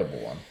unforgettable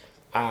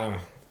one.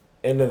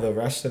 Into the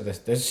rest of this.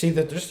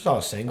 There's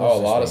all singles. Oh,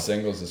 a lot of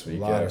singles this week.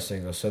 A lot of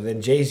singles. So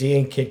then Jay-Z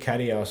and Kid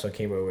Cudi also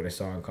came out with a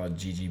song called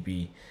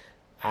GGB.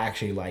 I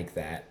actually like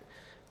that.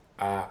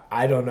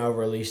 I Don't Know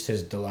released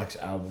his deluxe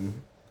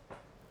album.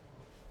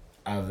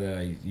 of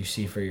the You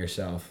See For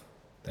Yourself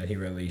that he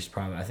released.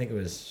 Probably, I think it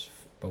was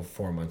about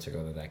 4 months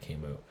ago that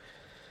came out.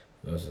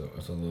 It was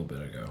a little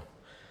bit ago.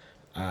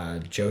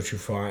 Joe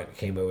Trufant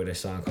came out with a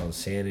song called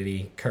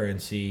Sanity,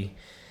 Currency,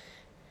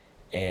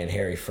 and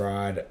Harry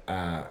Fraud.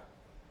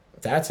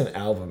 That's an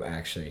album,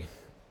 actually,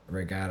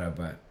 Regatta,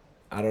 but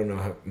I don't know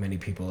how many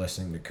people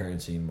listening to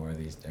Currency more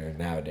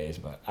nowadays,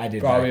 but I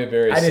did. Probably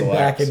I did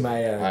back in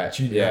my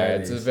junior high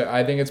days.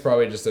 I think it's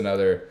probably just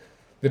another.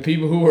 The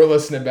people who were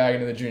listening back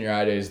into the junior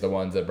high days, the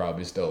ones that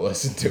probably still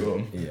listen to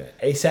him. Yeah,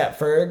 A$AP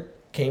Ferg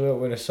came out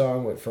with a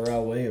song with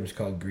Pharrell Williams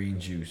called Green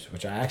Juice,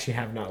 which I actually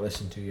have not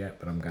listened to yet,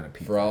 but I'm gonna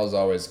peep. Pharrell's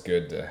always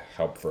good to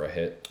help for a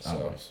hit. So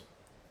Always.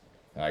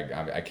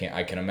 I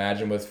can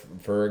imagine with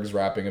Ferg's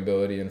rapping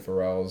ability and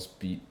Pharrell's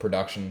beat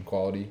production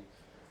quality.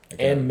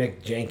 And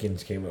Mick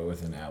Jenkins came out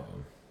with an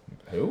album.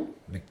 Who?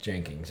 Mick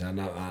Jenkins.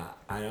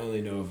 I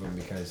only know of him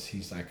because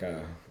he's like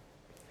a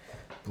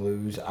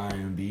blues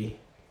R&B.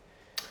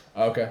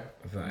 Okay.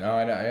 But, No,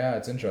 yeah,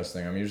 it's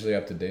interesting. I'm usually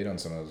up to date on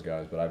some of those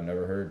guys, but I've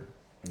never heard.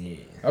 yeah.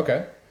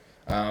 Okay.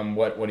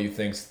 What do you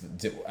think?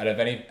 Out of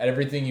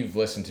everything you've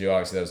listened to,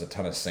 obviously there was a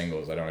ton of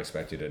singles. I don't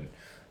expect you to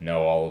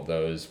know all of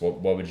those.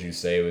 What would you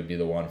say would be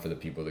the one for the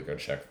people to go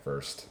check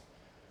first?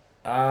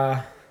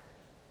 I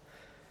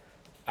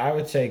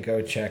would say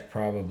go check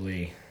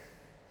probably.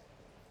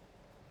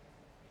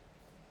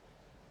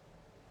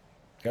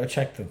 Go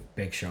check the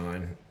Big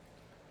Sean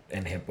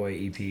and Hit Boy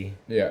EP.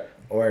 Yeah.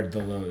 Or the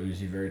Lil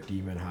Uzi Vert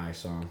Demon High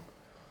song.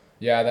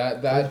 Yeah,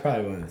 That's that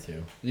probably one of the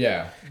two.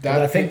 yeah.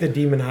 But I think the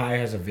Demon High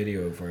has a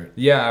video for it.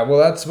 Yeah, well,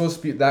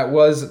 that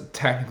was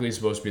technically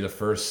supposed to be the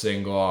first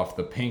single off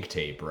the Pink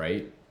tape,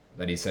 right?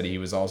 That he said he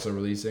was also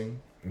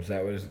releasing. Is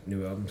that what his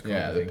new album's called?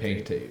 Yeah, the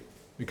Pink tape.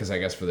 Because I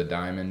guess for the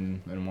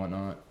Diamond and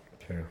whatnot.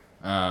 True.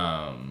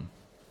 And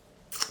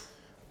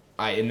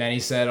then he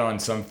said on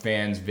some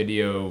fan's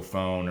video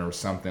phone or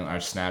something, or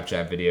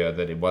Snapchat video,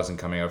 that it wasn't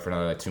coming out for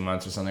another like 2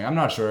 months or something. I'm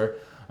not sure.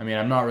 I mean,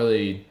 I'm not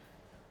really.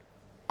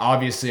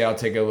 Obviously, I'll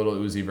take a little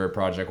Uzi Vert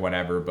project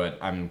whenever, but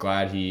I'm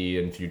glad he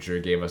in Future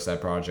gave us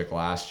that project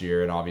last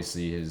year, and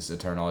obviously his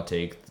Eternal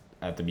Take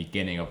at the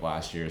beginning of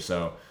last year.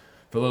 So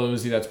for Lil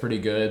Uzi, that's pretty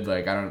good.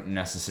 Like, I don't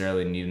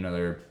necessarily need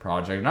another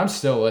project, and I'm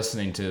still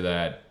listening to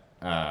that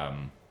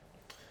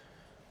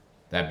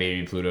that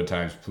Baby Pluto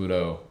times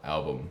Pluto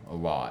album a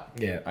lot.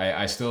 Yeah.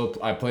 I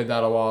played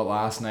that a lot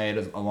last night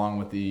along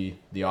with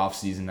the off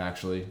season.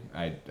 Actually,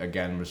 I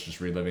again was just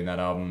reliving that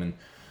album, and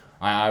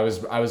I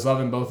was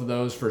loving both of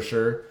those for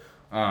sure.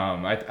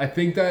 I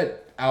think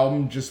that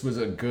album just was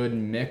a good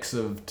mix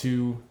of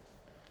two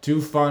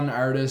fun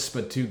artists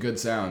but two good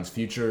sounds.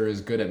 Future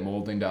is good at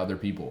molding to other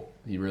people.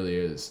 He really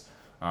is.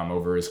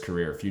 Over his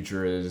career,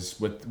 Future is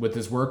with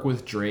his work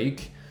with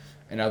Drake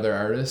and other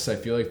artists. I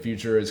feel like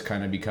Future has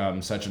kind of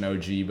become such an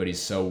OG, but he's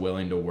so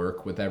willing to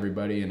work with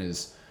everybody and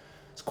is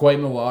quite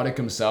melodic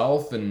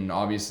himself, and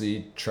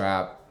obviously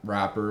trap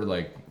rapper,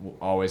 like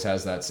always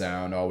has that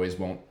sound. Always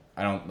won't.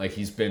 I don't like.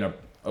 He's been a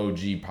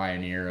OG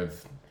pioneer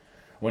of. I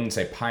wouldn't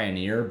say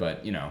pioneer,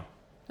 but you know,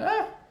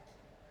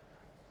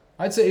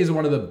 I'd say he's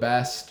one of the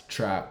best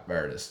trap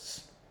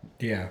artists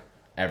Yeah,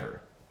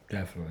 ever.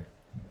 definitely.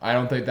 I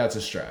don't think that's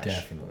a stretch.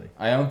 Definitely.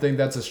 I don't think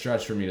that's a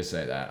stretch for me to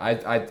say that.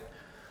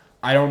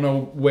 I don't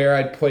know where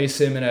I'd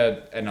place him in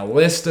a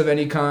list of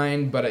any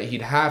kind, but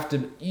he'd have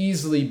to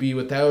easily be,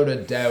 without a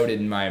doubt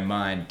in my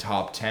mind,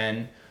 top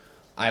 10.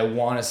 I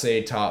want to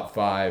say top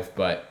 5,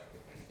 but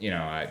you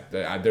know,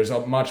 there's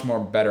a much more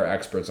better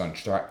experts on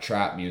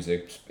trap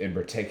music in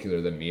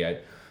particular than me. I'm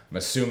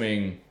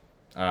assuming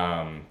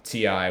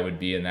T.I. would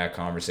be in that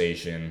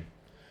conversation.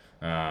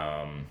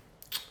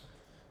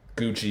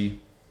 Gucci,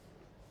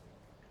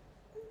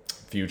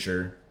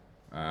 Future.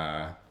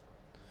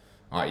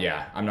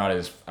 Yeah, I'm not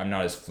as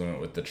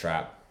fluent with the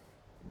trap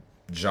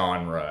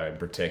genre in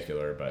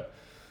particular, but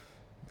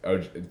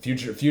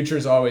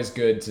Future's always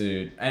good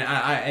to,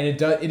 and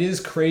it is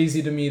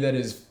crazy to me that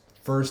his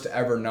first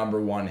ever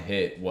 #1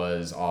 hit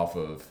was off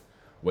of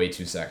Way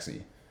Too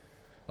Sexy.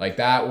 Like,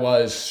 that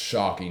was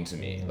shocking to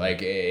me.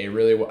 Like, it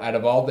really, out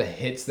of all the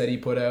hits that he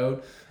put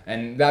out,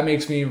 and that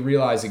makes me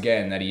realize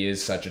again that he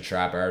is such a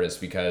trap artist,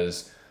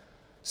 because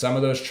some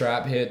of those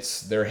trap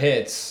hits, they're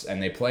hits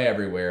and they play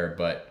everywhere,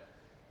 but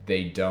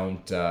they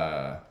don't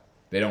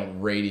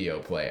radio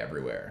play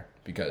everywhere,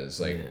 because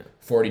like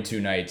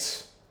 42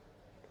 Nights,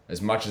 as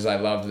much as I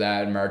loved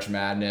that, March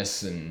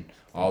Madness and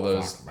all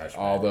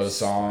those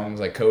songs,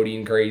 like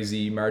Codeine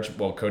Crazy,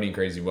 Codeine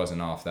Crazy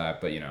wasn't off that,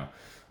 but you know,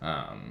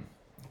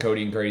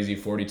 Codeine Crazy,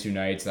 42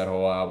 Nights, that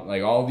whole album,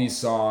 like all these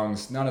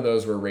songs, none of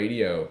those were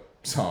radio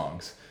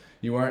songs.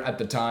 You weren't at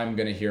the time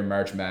gonna hear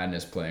March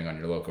Madness playing on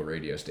your local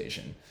radio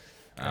station.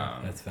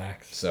 That's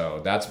facts.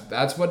 So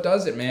that's what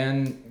does it,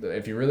 man.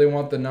 If you really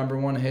want the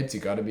 #1 hits, you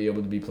got to be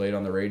able to be played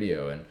on the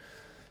radio. And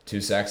Too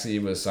Sexy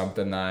was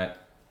something that,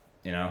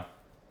 you know,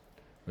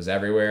 was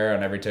everywhere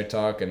on every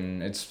TikTok,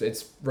 and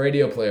it's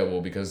radio playable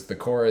because the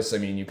chorus. I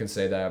mean, you can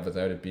say that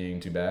without it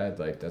being too bad.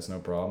 Like, that's no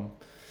problem.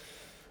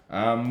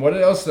 What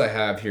else did I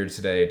have here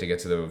today to get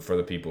to for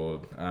the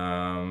people?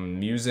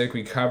 Music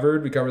we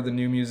covered. We covered the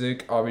new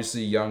music.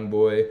 Obviously,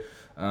 YoungBoy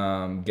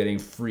getting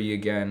free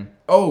again.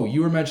 Oh,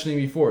 you were mentioning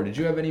before. Did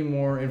you have any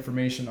more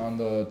information on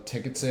the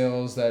ticket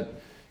sales that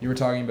you were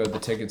talking about? The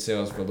ticket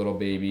sales for Lil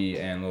Baby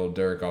and Lil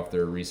Durk off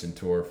their recent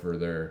tour for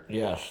their.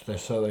 Yes, they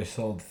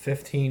sold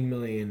 15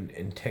 million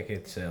in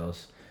ticket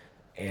sales,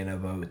 and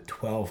about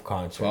 12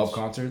 concerts. 12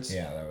 concerts.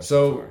 Yeah, that was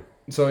so.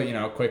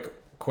 So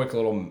quick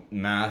little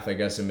math, I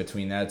guess, in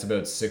between that. It's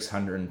about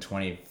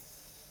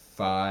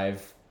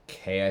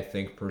 625K, I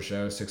think, per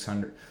show.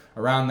 600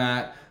 around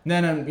that. And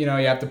then you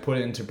have to put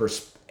it into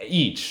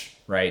each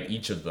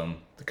of them,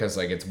 because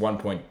like it's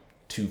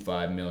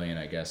 1.25 million,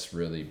 I guess,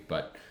 really,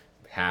 but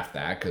half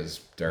that because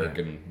Durk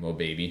and Lil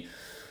Baby,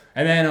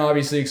 and then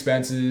obviously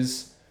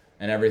expenses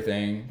and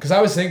everything. Because I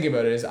was thinking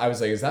about it, I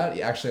was like, is that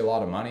actually a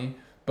lot of money?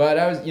 But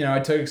I was, I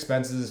take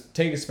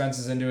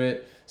expenses into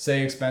it.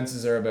 Say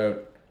expenses are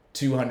about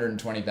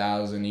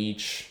 220,000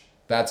 each.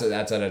 That's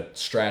at a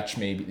stretch,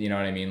 maybe. You know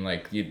what I mean?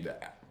 Like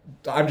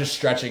I'm just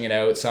stretching it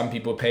out. Some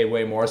people pay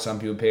way more, some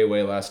people pay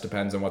way less.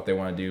 Depends on what they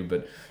want to do.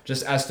 But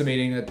just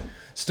estimating that,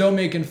 still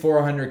making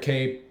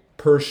 400K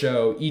per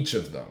show each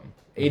of them,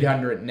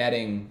 800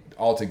 netting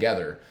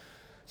altogether.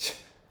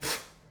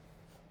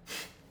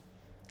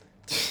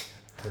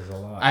 There's a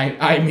lot.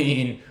 I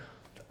mean,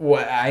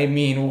 what are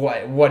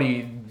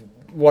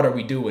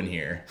we doing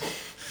here?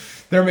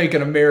 They're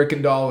making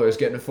American dollars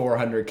getting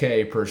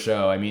 400K per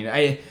show. I mean,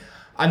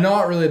 I'm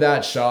not really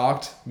that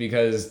shocked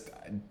because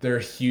they're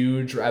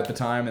huge at the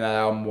time, and that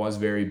album was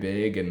very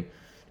big, and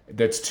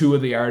that's two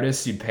of the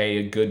artists you'd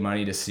pay good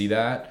money to see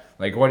that.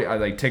 Like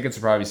tickets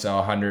would probably sell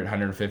 100,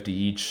 150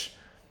 each,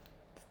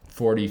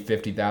 40,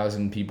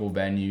 50,000 people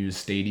venues,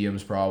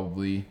 stadiums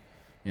probably,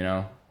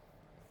 Yeah.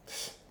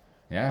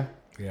 Yeah.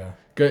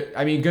 Good.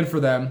 I mean, good for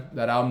them.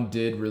 That album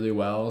did really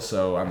well,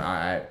 so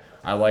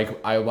I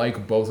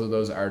like both of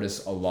those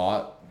artists a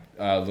lot.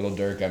 Lil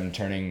Durk, I'm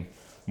turning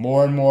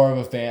more and more of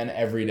a fan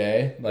every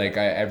day. Like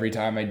every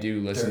time I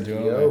do listen to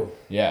him,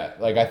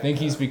 I think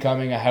he's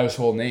becoming a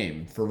household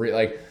name for real.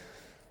 Like,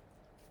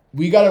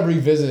 we gotta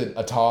revisit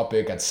a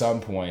topic at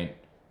some point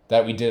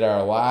that we did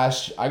I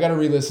gotta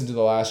re-listen to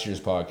the last year's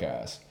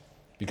podcast,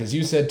 because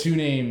you said two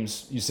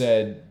names. You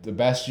said the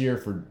best year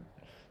for.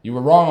 You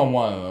were wrong on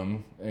one of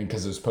them, and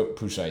because it was Pooh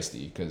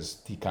Shiesty,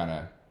 because he kind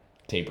of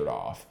tapered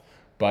off.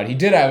 But he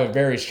did have a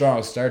very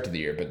strong start to the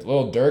year. But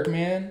Lil Durk,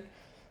 man,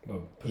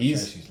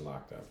 he's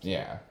locked up.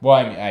 Yeah. Well,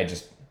 I mean,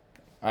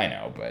 I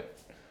know, but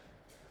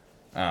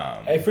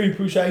hey, free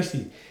Pooh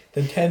Shiesty,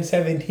 the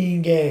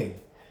 10-17 gang.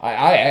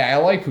 I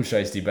like Pooh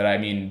Shiesty,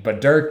 but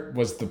Durk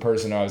was the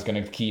person I was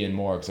gonna key in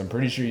more, because I'm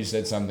pretty sure you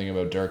said something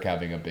about Durk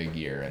having a big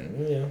year,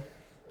 and yeah.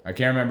 I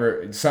can't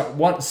remember.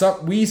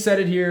 We said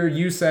it here.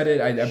 You said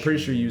it. I'm pretty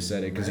sure you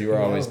said it, because you were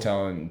always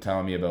telling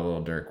me about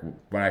Lil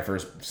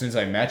Durk since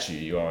I met you.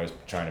 You were always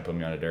trying to put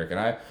me on a Durk,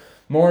 and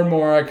more and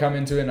more I come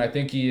into it, and I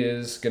think he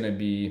is gonna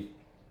be.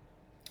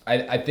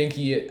 I think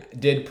he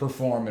did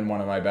perform in one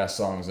of my best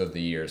songs of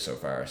the year so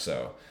far.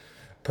 So,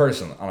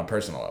 on a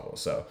personal level.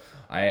 So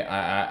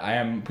I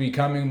am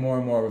becoming more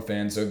and more of a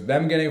fan. So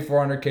them getting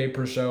 400K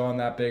per show on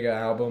that big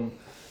album,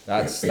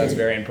 that's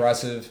very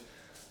impressive.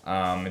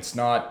 It's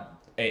not.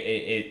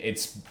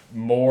 It's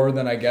more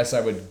than I guess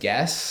I would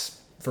guess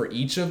for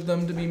each of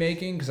them to be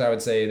making, because I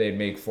would say they'd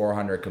make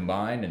 400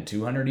 combined and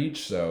 200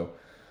 each. So,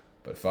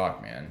 but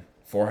fuck, man,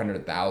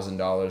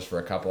 $400,000 for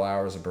a couple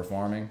hours of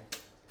performing,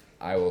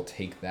 I will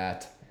take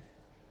that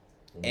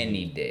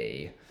any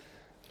day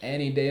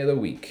of the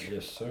week.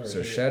 Yes, sir.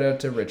 So shout out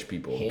to rich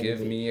people.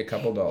 Give me a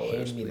couple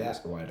dollars. Hand me please.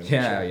 that. Why don't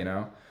Yeah,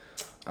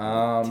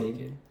 take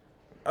it.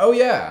 Oh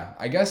yeah,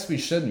 I guess we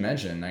should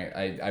mention.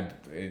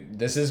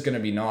 This is gonna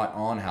be not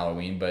on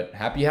Halloween, but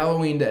happy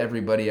Halloween to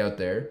everybody out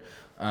there.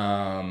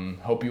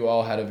 Hope you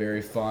all had a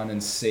very fun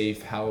and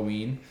safe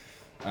Halloween.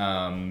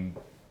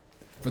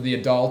 For the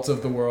adults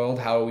of the world,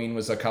 Halloween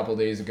was a couple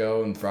days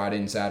ago, and Friday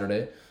and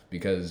Saturday,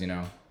 because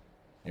you're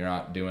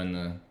not doing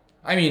the.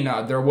 I mean,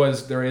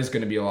 there is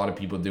going to be a lot of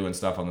people doing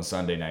stuff on the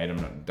Sunday night.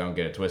 Don't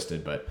get it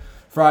twisted, but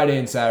Friday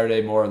and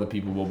Saturday, more of the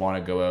people will want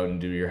to go out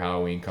and do your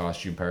Halloween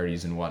costume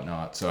parties and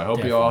whatnot. So I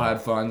hope you all had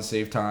fun,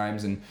 safe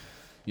times, and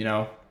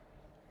there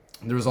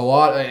was a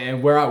lot.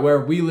 And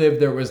where we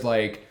lived, there was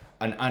like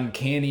an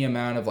uncanny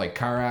amount of like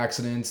car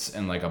accidents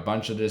and like a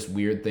bunch of just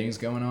weird things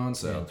going on.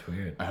 So it's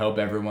weird. I hope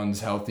everyone's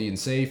healthy and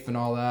safe and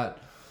all that.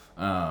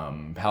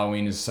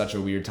 Halloween is such a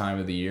weird time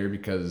of the year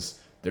because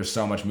there's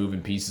so much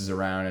moving pieces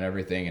around and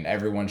everything, and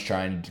everyone's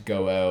trying to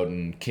go out,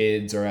 and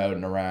kids are out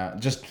and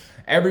around. Just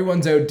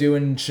everyone's out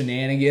doing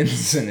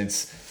shenanigans, and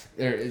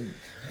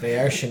they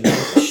are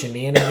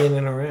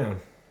shenaniganing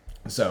around.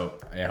 So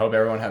I hope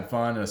everyone had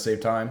fun and a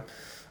safe time.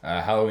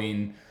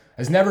 Halloween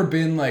has never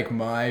been like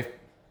my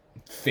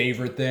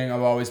favorite thing. I've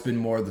always been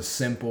more the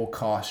simple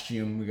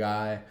costume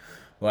guy,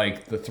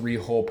 like the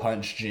 3-hole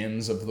punch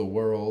gyms of the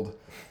world.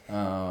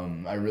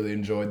 I really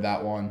enjoyed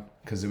that one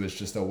because it was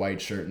just a white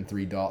shirt and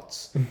 3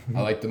 dots.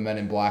 I like the Men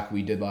in Black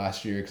we did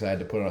last year because I had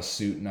to put on a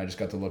suit and I just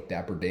got to look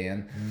Dapper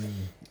Dan.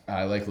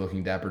 I like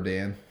looking dapper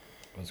Dan.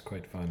 That's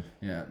quite fun.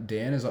 Yeah,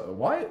 Dan is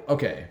why?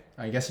 Okay,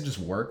 I guess it just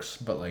works,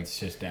 but like It's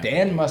just Dapper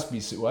Dan Dan. must be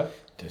what?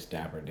 Just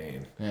Dapper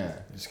Dan. Yeah,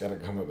 You just gotta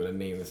come up with a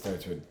name that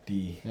starts with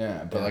D.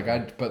 yeah, but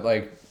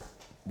like,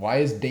 why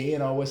is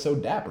Dan always so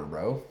dapper,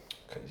 bro?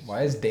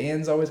 Why is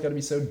Dan's always got to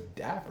be so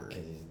dapper?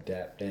 Because he's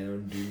dap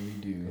down, doody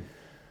doo.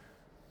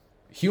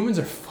 Humans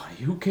are funny.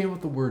 Who came up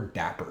with the word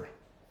dapper?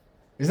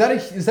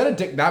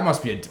 That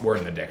must be a word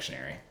in the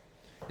dictionary.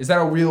 Is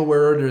that a real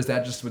word, or is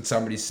that just what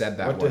somebody said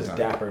that What one does time?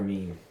 dapper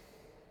mean?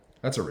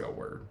 That's a real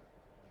word.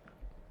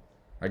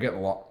 I get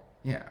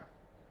yeah.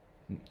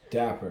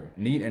 Dapper.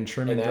 Neat and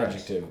trim An and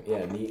dressed. adjective.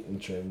 Yeah, neat and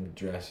trim,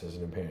 dress as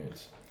an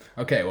appearance.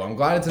 Okay, well, I'm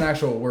glad it's an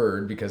actual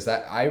word because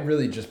I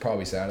really just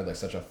probably sounded like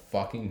such a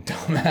fucking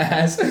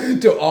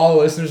dumbass to all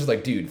listeners.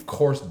 Like, dude, of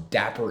course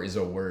dapper is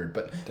a word,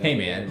 but hey,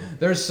 man,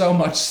 there's so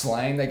much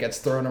slang that gets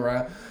thrown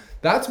around.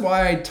 That's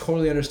why I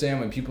totally understand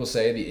when people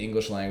say the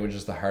English language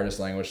is the hardest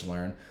language to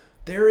learn.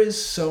 There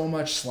is so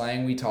much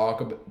slang we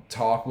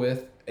talk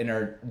with in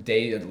our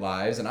daily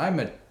lives, and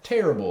I'm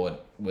terrible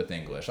with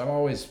English. I'm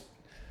always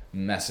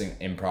messing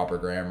improper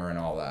grammar and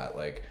all that.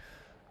 Like,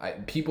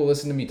 people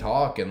listen to me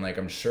talk, and like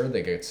I'm sure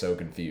they get so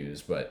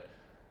confused, but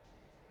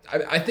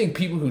I think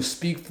people who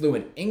speak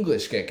fluent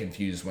English get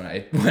confused when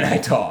I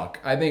talk.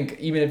 I think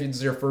even if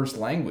it's your first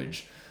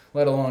language,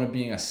 let alone it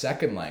being a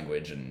second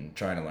language and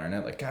trying to learn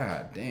it, like,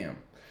 god damn.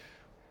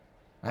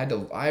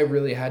 I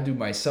really had to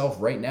myself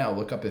right now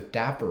look up if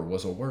dapper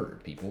was a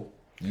word, people.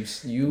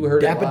 You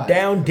heard it Dapper live.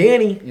 down,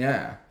 Danny.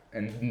 Yeah,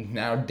 and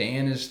now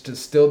Dan is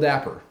still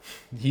dapper.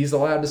 He's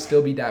allowed to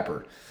still be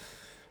dapper.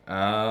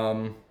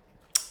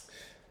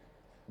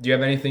 Do you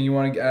have anything you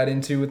want to add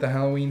into with the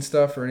Halloween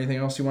stuff, or anything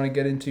else you want to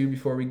get into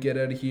before we get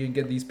out of here and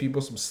get these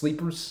people some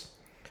sleepers?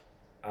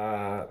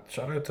 Shout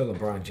out to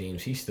LeBron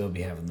James. He still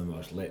be having the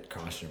most lit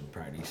costume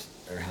parties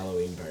or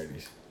Halloween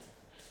parties.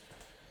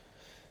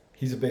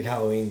 He's a big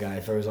Halloween guy.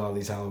 Throws all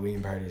these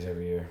Halloween parties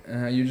every year.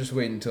 You just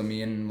wait until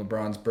me and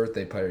LeBron's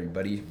birthday party,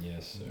 buddy.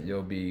 Yes, sir.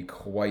 You'll be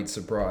quite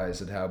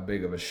surprised at how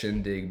big of a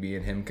shindig me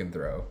and him can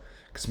throw.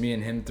 Because me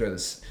and him throw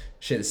this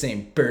shit the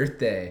same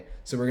birthday.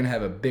 So we're going to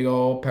have a big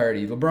old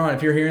party. LeBron,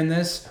 if you're hearing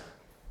this,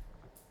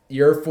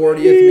 your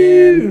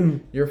 40th,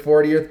 man. Your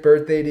 40th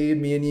birthday, dude.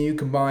 Me and you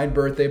combined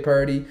birthday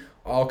party.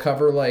 I'll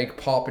cover like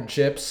pop and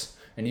chips.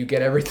 And you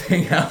get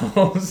everything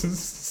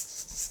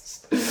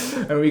else.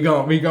 And we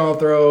gonna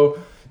throw...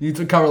 You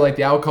to cover like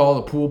the alcohol,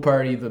 the pool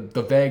party, the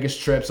Vegas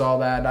trips, all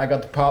that. And I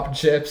got the pop and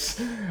chips.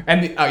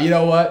 And you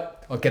know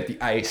what? I'll get the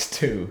ice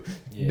too.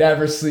 Yeah.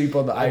 Never sleep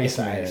on the I ice,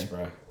 get the man. ice,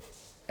 bro.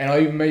 And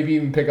I'll maybe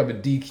even pick up a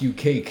DQ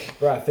cake.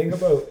 Bro, think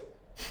about...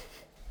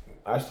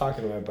 I was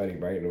talking to my buddy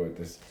Brighton about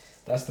this.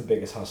 That's the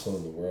biggest hustle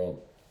in the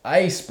world.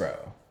 Ice, bro.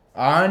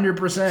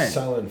 100%.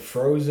 Selling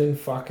frozen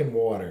fucking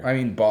water. I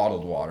mean,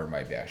 bottled water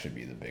might actually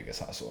be the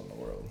biggest hustle in the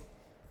world.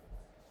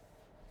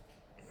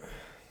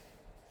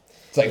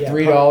 It's like Yeah,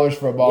 $3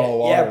 for a bottle of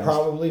water. Yeah,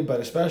 probably, but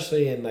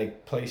especially in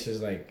like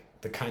places like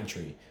the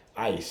country,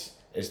 ice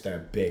is their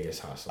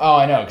biggest hustle. Oh,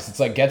 I know, because it's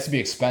like gets to be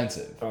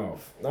expensive. Oh,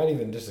 not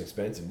even just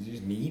expensive. You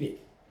just need it.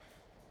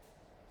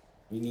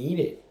 You need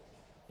it.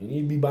 You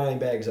need to be buying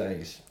bags of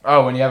ice.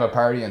 Oh, when you have a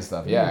party and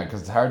stuff, yeah,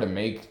 because it's hard to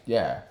make.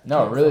 Yeah,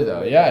 no, Can't really fucking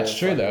though, make yeah, that it's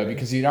true fucking though, ice.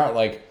 because you're not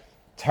like.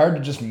 It's hard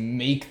to just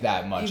make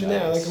that much Even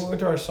now, like ice. when we went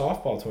to our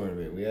softball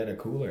tournament, we had a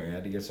cooler. I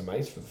had to get some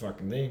ice for the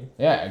fucking thing.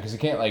 Yeah, because you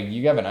can't like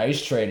you have an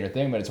ice tray in your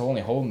thing, but it's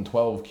only holding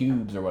 12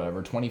 cubes or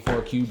whatever,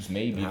 24 cubes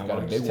maybe. How You've got a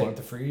long big does it take one.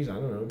 to freeze? I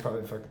don't know.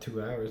 Probably fucking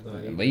 2 hours. Not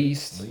At even.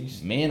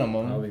 least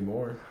minimum. Probably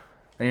more.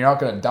 And you're not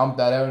gonna dump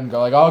that out and go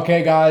like,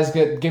 okay, guys,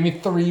 give me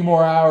 3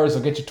 more hours.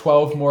 I'll get you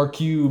 12 more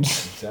cubes.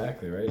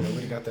 Exactly right.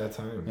 Nobody got that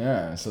time.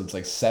 Yeah, so it's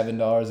like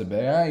 $7 a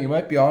bag. Yeah, you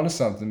might be onto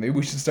something. Maybe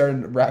we should start a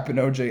Rappin'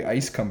 OJ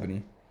Ice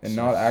Company and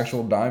not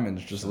actual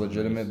diamonds, just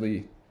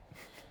legitimately.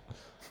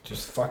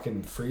 Just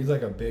fucking freeze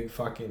like a big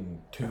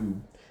fucking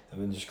tube,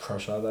 and then just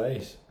crush all the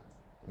ice,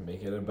 and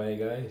make it a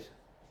bag of ice.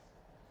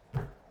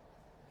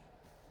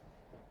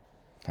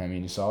 I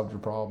mean, you solved your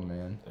problem,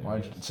 man. There Why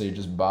it don't you, is. so you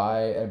just buy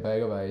a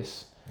bag of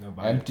ice, No,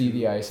 buy a empty tube,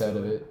 the ice out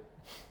fill of it.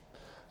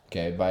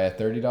 Okay, buy a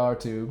 $30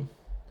 tube,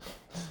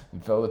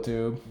 and fill the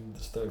tube. and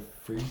just start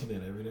freezing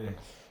it every day.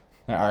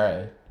 All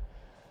right,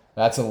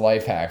 that's a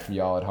life hack for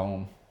y'all at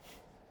home.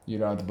 You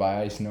don't have to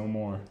buy ice no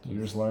more.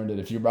 You just learned it.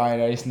 If you're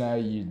buying ice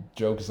now,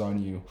 joke is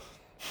on you.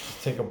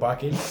 Just take a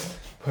bucket,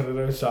 put it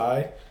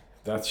outside.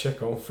 That shit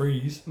gonna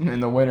freeze.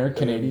 In the winter,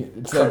 Canadian.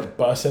 It's like,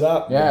 Bust it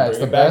up. yeah, and it's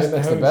bring the it back best. in the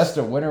It's the house. best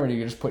of winter when you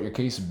can just put your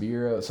case of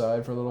beer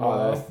outside for a little Oh,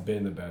 while. that's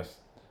been the best.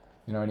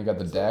 You know, when you got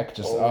the deck,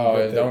 just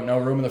only good thing- no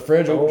room in the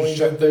fridge. Oh, Only just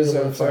shut good thing this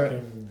about outside.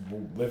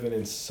 fucking living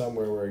in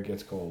somewhere where it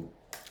gets cold.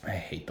 I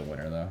hate the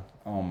winter though.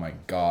 Oh my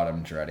god,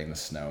 I'm dreading the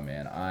snow,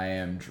 man. I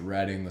am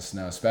dreading the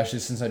snow, especially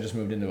since I just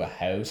moved into a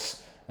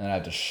house and I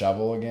have to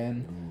shovel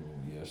again.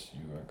 Ooh, yes,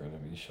 you are gonna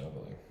be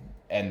shoveling.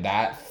 And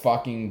that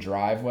fucking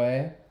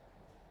driveway,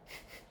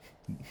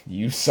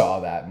 you saw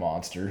that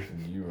monster.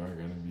 You are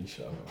gonna be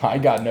shoveling. I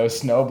got no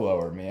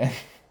snowblower, man.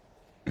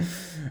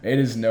 It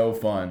is no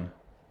fun.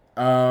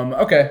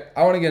 Okay,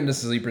 I want to get into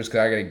sleepers because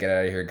I gotta get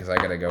out of here because I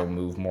gotta go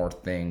move more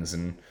things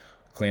and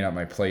clean up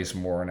my place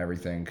more and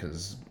everything.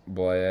 Because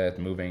boy,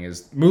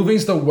 moving's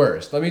the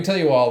worst. Let me tell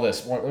you all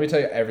this. Let me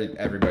tell you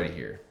everybody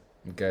here.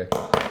 Okay,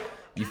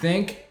 you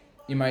think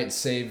you might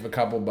save a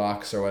couple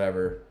bucks or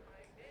whatever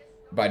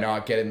by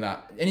not getting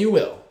that, and you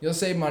will. You'll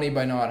save money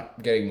by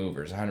not getting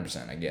movers.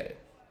 100%. I get it.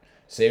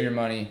 Save your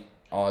money,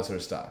 all that sort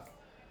of stuff.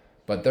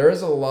 But there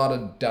is a lot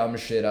of dumb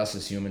shit us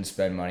as humans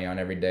spend money on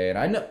every day, and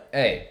I know.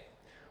 Hey.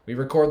 We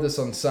record this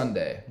on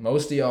Sunday.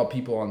 Most of y'all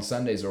people on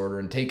Sundays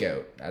ordering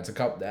takeout.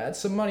 That's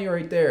some money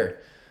right there.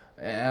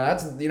 And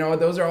that's,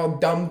 those are all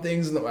dumb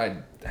things. I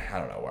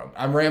don't know.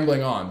 I'm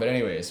rambling on. But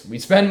anyways, we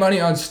spend money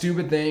on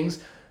stupid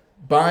things.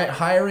 By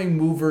hiring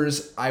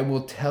movers, I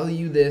will tell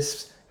you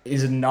this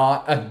is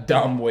not a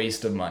dumb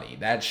waste of money.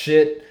 That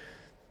shit,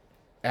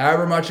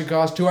 however much it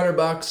costs,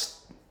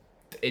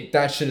 $200,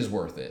 that shit is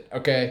worth it.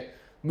 Okay?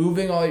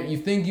 You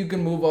think you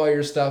can move all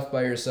your stuff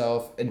by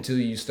yourself until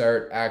you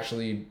start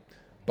actually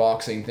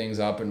boxing things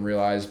up and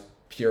realize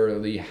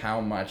purely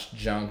how much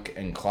junk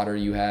and clutter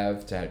you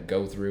have to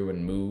go through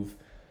and move.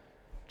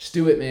 Just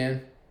do it,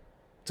 man.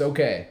 It's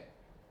okay.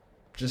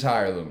 Just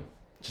hire them.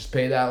 Just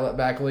pay that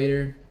back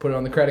later. Put it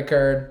on the credit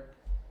card.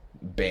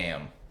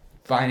 Bam.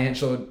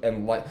 Financial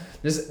and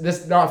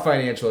this not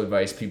financial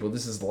advice, people.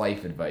 This is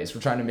life advice.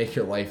 We're trying to make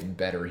your life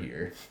better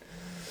here.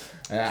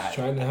 Just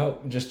trying to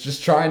help.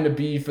 Just trying to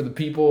be for the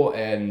people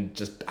and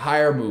just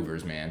hire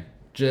movers, man.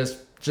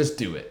 Just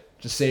do it.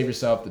 Just save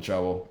yourself the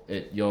trouble.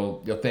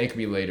 You'll thank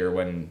me later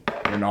when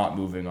you're not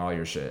moving all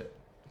your shit,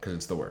 because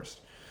it's the worst.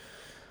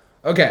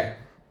 Okay,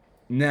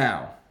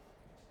 now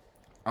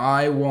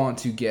I want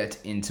to get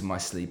into my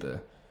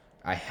sleeper.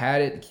 I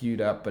had it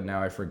queued up, but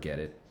now I forget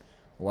it,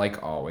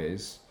 like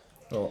always.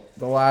 Well,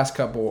 the last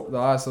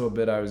little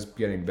bit, I was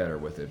getting better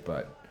with it,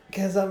 but.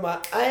 Cause I'm an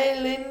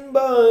island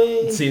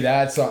boy. See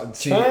that song?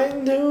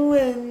 Trying to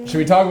win. Should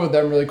we talk about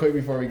them really quick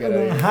before we get out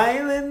of I'm a here?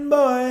 Highland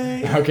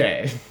boy.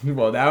 Okay.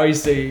 Well, now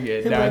he's singing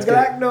it. Now it's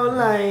black don't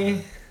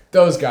lie.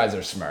 Those guys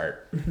are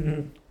smart.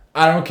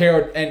 I don't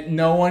care. And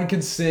no one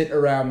can sit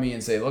around me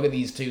and say, look at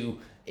these two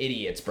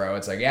idiots, bro.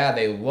 It's like, yeah,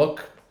 they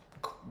look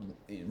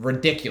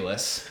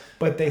ridiculous.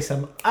 But they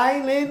some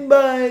island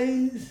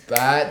boys.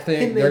 That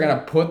thing, they're going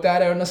to put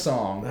that out in a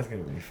song. That's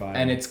going to be fun.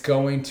 And it's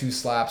going to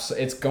slap.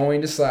 It's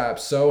going to slap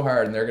so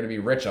hard, and they're going to be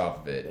rich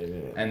off of it.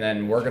 Yeah. And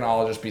then we're going to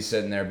all just be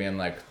sitting there being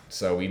like,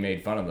 so we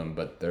made fun of them,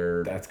 but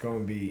they're... That's going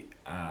to be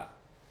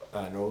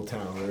an Old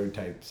Town Road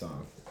type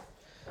song.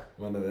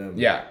 One of them.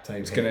 Yeah,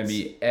 it's going to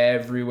be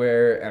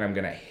everywhere, and I'm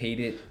going to hate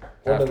it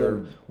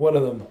One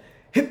of them.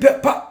 Hip,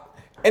 hip, pop.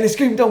 And the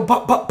scream don't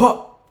pop, pop,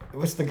 pop.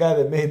 What's the guy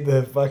that made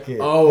the fucking...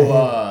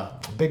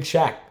 Big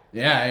Shaq.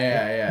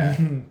 Yeah.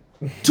 2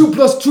 +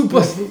 2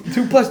 +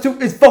 2 +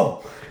 2 is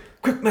 4.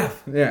 Quick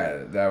math.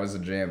 Yeah, that was a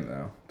jam,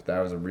 though. But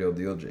that was a real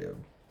deal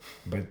jam.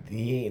 But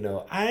he ain't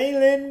no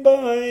island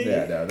boy.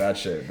 Yeah, no, that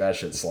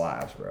shit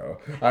slaps, bro.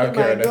 I don't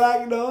care. My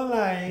Glock don't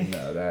lie.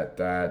 No,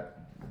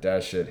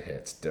 that shit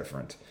hits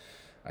different.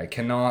 I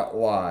cannot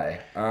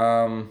lie.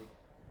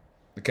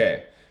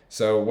 Okay.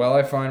 So while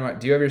I find my,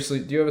 do you have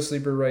a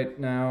sleeper right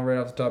now, right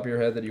off the top of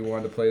your head that you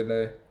wanted to play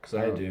today?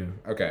 I do.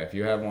 Okay, if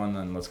you have one,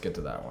 then let's get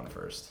to that one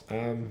first.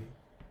 You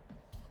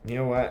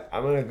know what?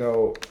 I'm gonna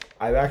go.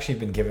 I've actually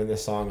been giving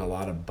this song a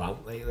lot of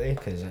bump lately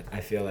because I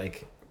feel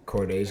like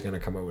Corday's gonna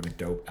come out with a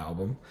dope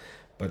album.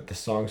 But the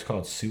song's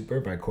called "Super"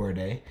 by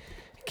Corday.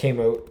 It came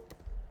out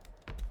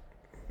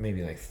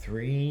maybe like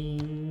 3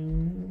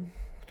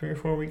 or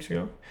 4 weeks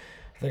ago.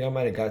 I think I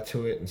might have got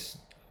to it in a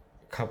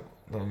couple.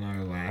 On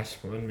our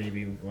last one,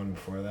 maybe one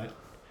before that.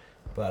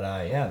 But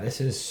yeah,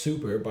 this is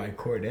 "Super" by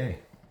Corday.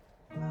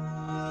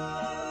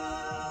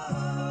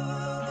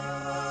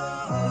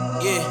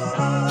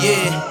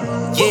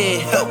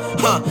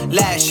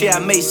 Last year I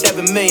made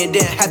 7 million,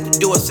 didn't have to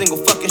do a single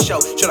fucking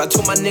show. Should I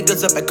told my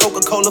niggas up at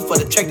Coca-Cola for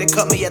the check that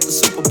cut me at the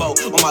Super Bowl?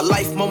 All my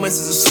life moments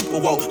is a Super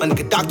Bowl. My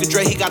nigga Dr.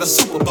 Dre, he got a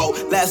Super Bowl.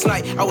 Last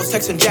night I was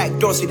texting Jack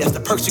Dorsey, that's the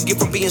perks you get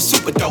from being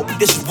super dope.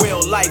 This is real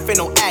life, ain't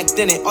no act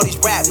in it. All these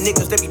rap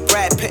niggas, they be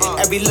Brad Pitt.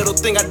 Every little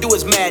thing I do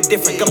is mad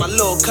different. Got my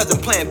little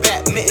cousin playing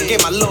badminton.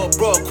 Gave my little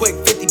bro a quick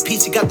 50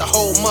 piece, he got the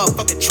whole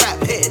motherfucking trap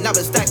hitting. I've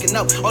been stacking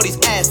up all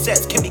these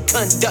assets, can be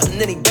conducting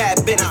any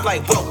bad business.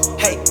 Like, whoa,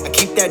 hey, I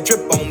keep that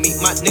drip on me.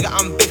 My nigga,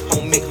 I'm big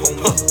homie.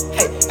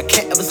 Hey, I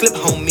can't ever slip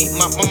homie.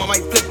 My mama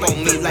might flip on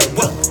me. Like,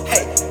 whoa,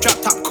 hey, drop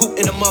top coupe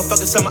in the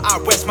motherfucking summer.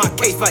 I rest my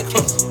case like,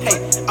 hey,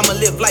 I'ma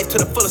live life to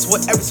the fullest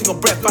with every single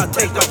breath I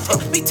take. Like,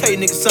 let me tell you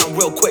niggas something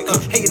real quick.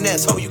 Hey, an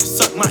asshole, you can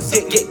suck my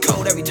dick. Get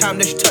cold every time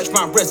that you touch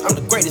my wrist. I'm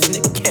the greatest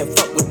nigga, can't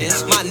fuck with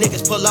this. My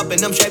niggas pull up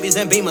in them Chevys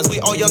and Beamers. We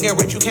all young and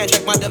rich, you can't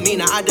check my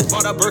demeanor. I just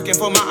bought a Birkin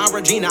for my Aunt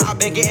Regina. I've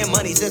been getting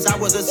money since I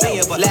was a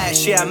senior. But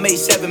last year I made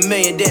 7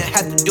 million, didn't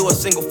have to do a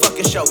single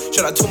fucking show.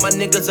 Should I told my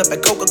niggas up at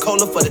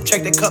Coca-Cola for the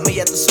check that cut me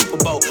at the Super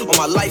Bowl? All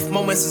my life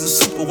moments is a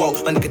Super Bowl.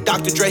 My nigga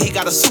Dr. Dre, he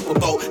got a Super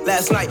Bowl.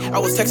 Last night I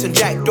was texting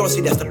Jack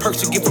Dorsey, that's the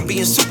perks you get from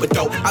being super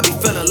dope. I be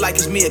feeling like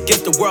it's me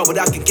against the world, but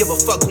I can give a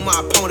fuck who my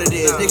opponent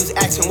is. Niggas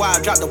asking why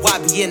I dropped the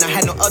YBN, I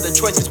had no other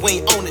choices,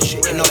 we ain't owning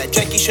shit. And all that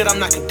janky shit, I'm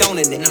not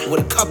condoning it.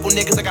 With a couple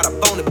niggas, I got a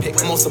bone to pick.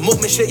 I'm on some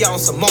movement shit, y'all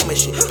on some moment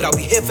shit. But I'll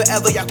be here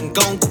forever, y'all can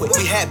go and quit.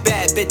 We had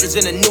bad bitches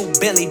in a new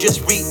Bentley,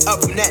 just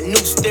re-up from that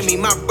new stimmy.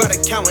 My brother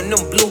counting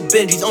them blue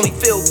Benjis, only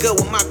feel good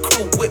with my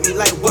crew with me.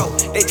 Like, whoa,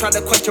 they try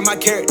to question my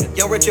character.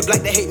 Young, rich, and black,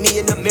 they hate me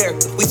in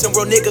America. We some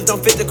real niggas, don't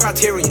fit the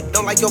criteria.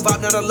 Don't like your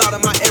vibe, not a lot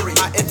of my area.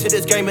 I entered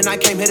this game and I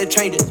came here to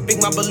change it. Speak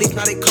my beliefs,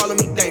 now they calling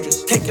me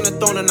dangerous. Taking a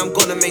throne and I'm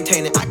gonna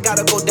maintain it. I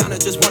gotta go down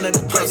as just one of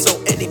the greatest. So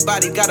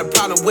anybody got a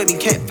problem with me,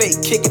 can't fake,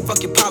 kick it,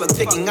 fuck your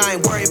politicking. I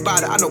ain't worried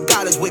about it, I know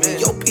God is with me.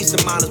 Your peace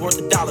of mind is worth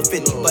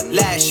 $1.50. But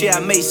last year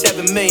I made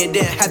 $7 million,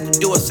 didn't have to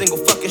do a single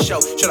fucking show.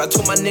 Should I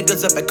told my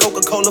niggas up at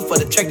Coca-Cola for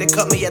the check that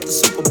cut me at the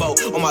Super Bowl?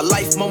 All my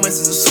life moments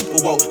is a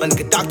Super Bowl. My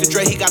nigga Dr.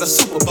 Dre, he got a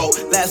Super Bowl.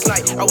 Last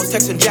night I was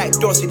texting Jack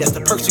Dorsey, that's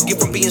the perks you get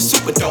from being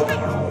super dope.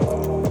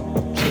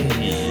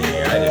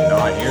 I did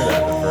not hear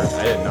that the first.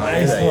 I did not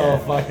hear Nice that little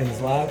yet. fucking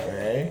slapper,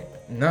 eh?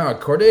 No,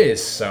 Corday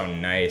is so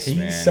nice, He's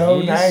man.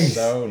 so nice.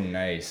 So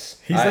nice.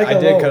 He's I like a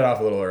did little- cut it off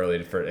a little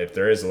early for if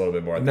there is a little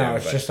bit more. No, there,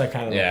 it's but just like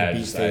kind of like the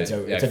beat fades out.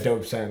 It's a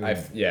dope sound.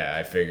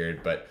 I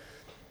figured, but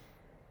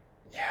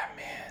yeah,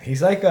 man.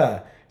 He's like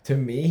to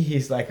me,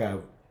 he's like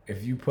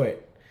if you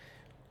put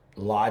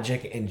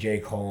Logic and J.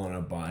 Cole on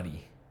a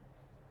body.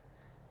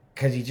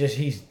 Cause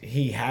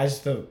he has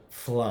the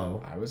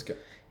flow. I was good.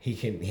 He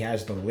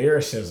has the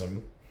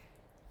lyricism,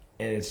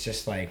 and it's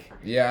just like,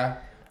 Yeah,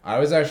 I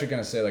was actually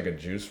gonna say like a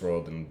Juice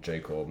WRLD and J.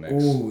 Cole mix.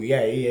 ooh,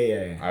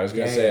 yeah. I was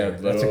gonna Yeah, say yeah, a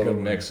that's little good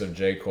one. mix of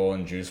J. Cole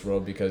and Juice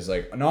WRLD because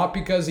like not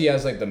because he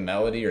has like the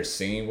melody or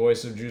singing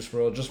voice of Juice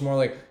WRLD, just more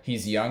like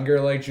he's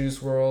younger like Juice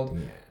WRLD,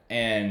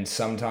 and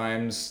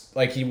sometimes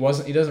like he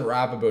doesn't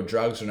rap about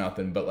drugs or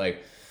nothing, but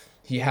like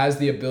he has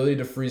the ability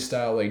to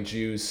freestyle like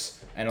Juice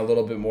and a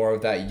little bit more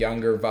of that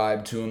younger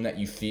vibe to him that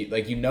you feel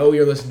like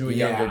you're listening to a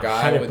Yeah, younger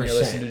guy when you're 100%.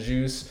 listening to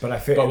Juice, But I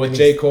feel- but and with then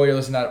J. he's- Cole you're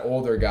listening to that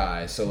older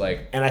guy, so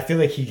like. And I feel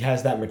like he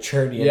has that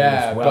maturity in him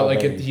Yeah, as well. but like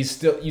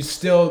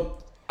that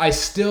I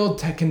still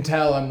can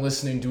tell I'm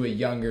listening to a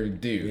younger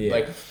dude. Yeah.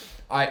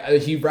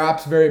 Like he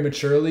raps very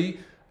maturely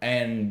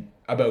and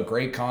about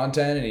great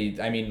content,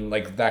 and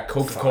like that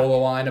Coca-Cola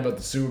line about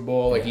the Super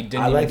Bowl, like he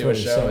didn't I even like do a what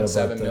he show said in about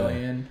 7 the-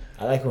 million.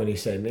 I like when he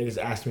said, niggas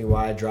asked me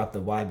why I dropped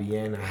the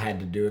YBN. I had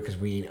to do it because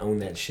we ain't own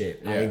that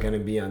shit. I Yeah. ain't gonna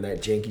be on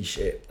that janky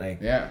shit. Like,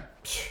 Yeah.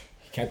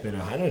 he kept it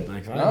 100.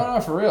 Like, No,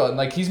 for real. And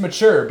like he's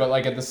mature, but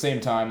like at the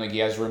same time, like he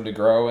has room to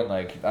grow. And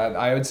like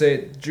I would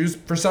say Juice,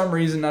 for some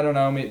reason, I don't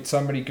know,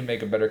 somebody can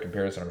make a better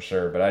comparison, I'm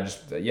sure. But I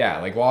just,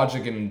 like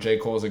Logic and J.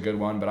 Cole is a good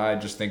one, but I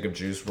just think of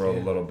Juice WRLD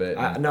a little bit.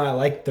 I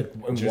like the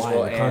Juice why WRLD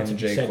the and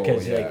concept you J. said Cole,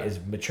 because yeah. like as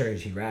mature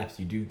as he raps,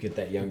 you do get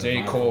that younger. J.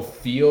 vibe. Cole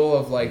feel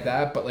of like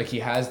that, but like he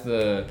has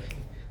the,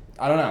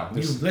 I don't know. You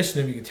There's, listen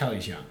to him, you can tell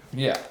he's young.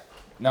 yeah.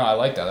 No, I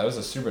like that. That was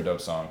a super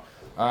dope song.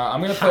 I'm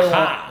going to play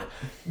one.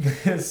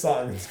 This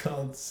song is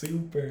called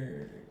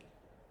Super.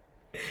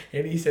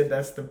 And he said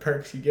that's the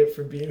perks you get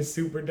for being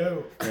super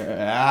dope.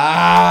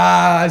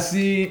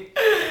 See,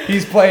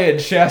 he's playing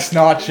chess,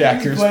 not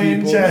checkers, playing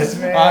people. chess,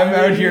 man. I'm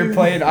out here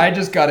playing. I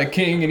just got a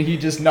king, and he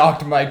just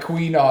knocked my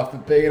queen off the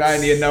thing, and I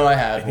didn't even know I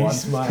had He one.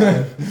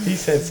 smiled. He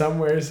said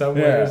somewhere,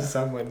 Yeah.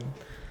 someone.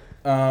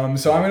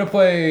 So I'm gonna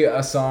play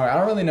a song. I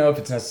don't really know if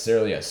it's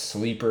necessarily a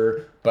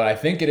sleeper, but I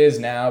think it is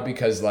now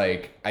because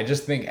like I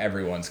just think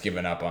everyone's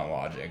given up on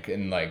Logic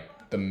and like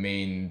the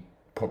main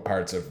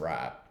parts of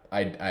rap.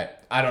 I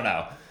don't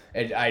know.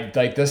 I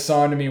like this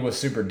song to me was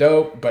super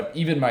dope, but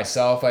even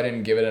myself, I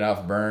didn't give it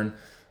enough burn.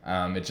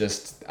 It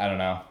just, I don't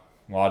know.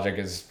 Logic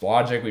is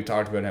Logic. We've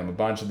talked about him a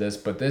bunch of this,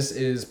 but this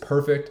is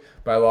Perfect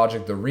by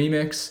Logic, the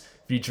remix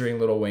featuring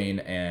Lil Wayne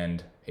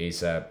and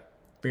ASAP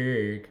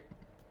Big.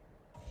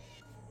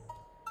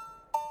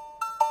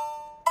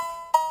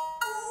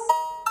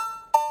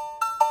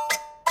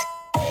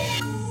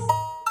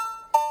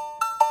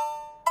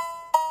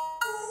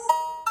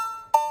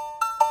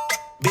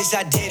 Bitch,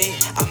 I did it,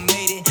 I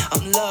made it,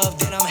 I'm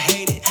loved and I'm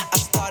hated. I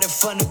started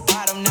from the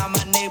bottom, now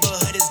my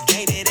neighborhood is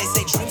gated. They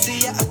say dreams are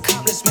your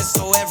accomplishments,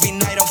 so every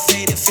night I'm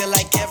faded. Feel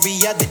like every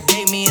other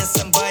day me and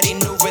somebody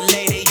new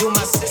related. You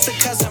my sister,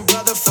 cousin,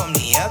 brother from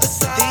the other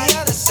side.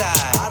 The other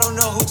side, I don't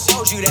know who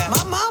told you that.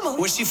 My mama,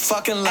 where she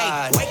fucking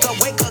lied. Ay,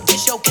 wake up, get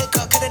your kick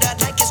up, cut it up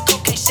like it's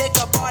cocaine. Shake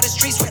up all the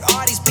streets with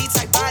all these beats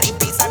like body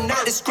beats. I'm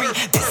not discreet.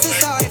 This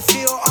is how I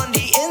feel on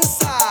the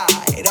inside.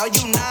 All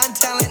you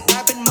non-talent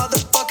rapping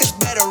motherfuckers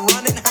better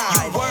run and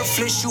hide. You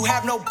worthless, you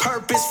have no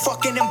purpose,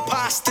 fucking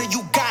imposter.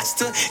 You got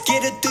to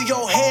get it through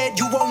your head.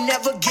 You won't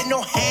never get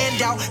no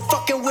handout.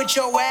 Fucking with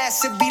your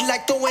ass, it be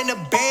like throwing a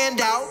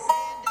band out.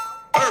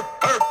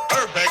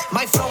 Perfect.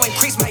 My flow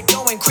increase, my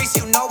dough increase.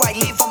 You know I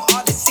leave from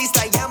all the seats.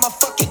 I am a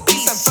fucking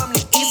beast. I'm from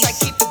the east. I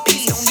keep the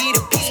peace. Don't need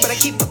a piece, but I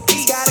keep a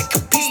piece. Gotta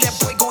compete. That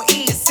boy gon'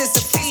 eat. This is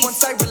a feast.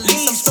 Once I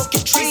release, I'm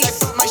smoking trees. I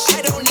fuck my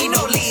shit. I don't need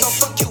no leads.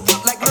 So fuck you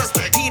up like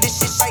Mr. P. This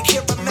shit right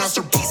here, a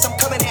masterpiece. I'm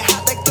coming in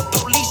hot like the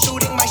police.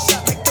 Shooting my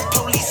shot like the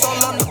police.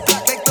 All on the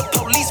block like the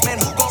policeman.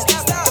 Who gon'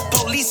 stop the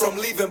police?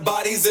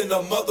 the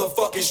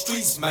motherfucking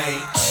streets, man.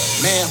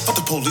 Man, fuck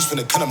the police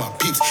finna cut on my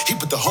peeps. He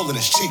put the hole in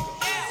his cheek.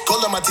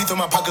 Gold on my teeth and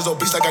my pockets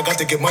obese like I got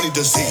to get money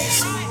disease.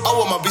 I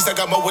want my beast, I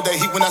got more with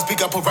that heat. When I speak,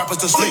 I put rappers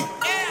to sleep.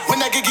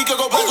 When I get geek, I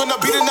go black on the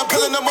beat and I'm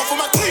peeling them off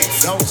for my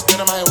cleats. Don't stand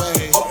in my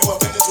way. Hope you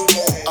offended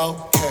today.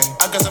 Okay.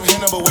 I got some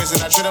handable ways and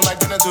I treat them like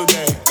dinner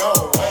today.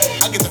 No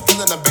way. I get the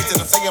feeling of bass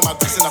and I'm saying my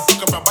grace and I fuck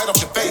up right off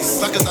your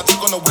face. Like as I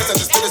took on the waist, I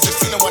just did a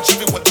 16 and watch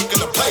everyone took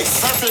in the place.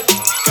 Perfect.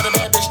 Got a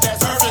bad bitch,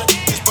 that's perfect.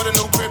 Just put a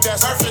new crib,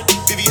 that's perfect.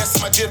 VVS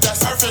in my jib,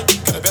 that's perfect.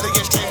 Got a belly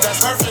and streams, that's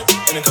perfect.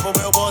 And a couple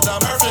billboards, I'm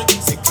perfect.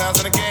 See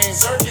clowns in the game.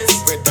 Circus.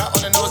 Red dot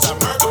on the nose, I'm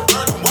murder.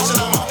 Watching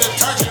them off the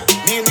detergent.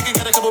 Me and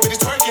nigga got a couple bitches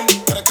twerking.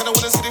 Got a cuddle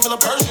with a city full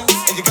of Persians.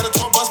 And you got a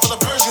tour bus full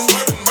of Persians.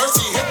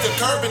 Mercy hit the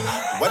curbing.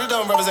 Why the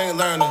dumb rappers ain't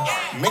learning?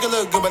 Make it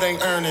look good but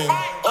ain't earning.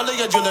 All of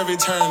your jewelry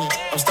turning.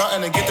 I'm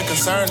starting to get the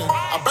concerning.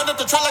 I burned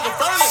up the track like a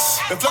furnace.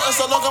 Been floating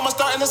so long, I'ma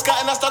start in the sky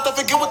and I start to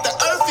forget what the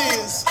earth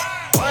is.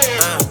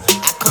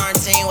 I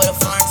quarantine with a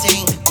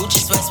Florentine.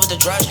 Gucci sweats with the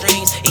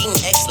drawstrings. Eating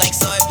X like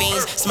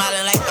soybeans.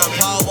 Smiling like I'm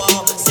Paul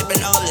Wall. Sipping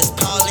all this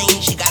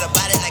Pauline. She got a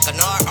body like an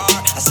RR.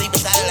 I sleep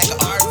inside it like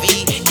an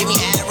RV. Give me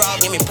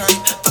Adderall, give me perk.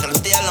 Fuck it, I'm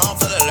still on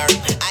full alert.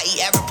 I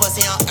eat every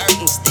pussy on earth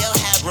and still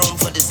have room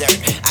for dessert.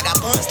 I got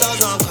porn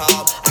stars on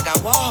call. I got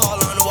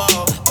Warhol on the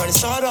wall. Turn the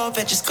sword off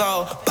at your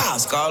skull. Bow,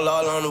 skull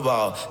all on the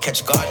wall.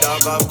 Catch a guard,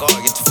 dog off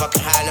guard. Get too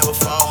fucking high, never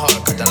fall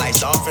hard. Cut the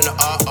lights off in the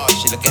RR.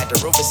 She look at the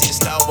roof and see the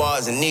Star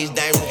Wars. And these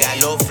diamonds got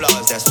no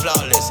flaws, that's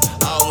flawless.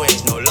 All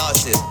wins, no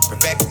losses.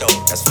 Perfecto,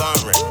 that's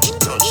farmer.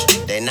 Don't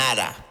you? They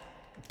nada.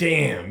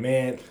 Damn,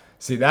 man.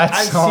 See, that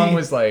song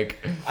was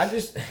like, I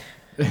just.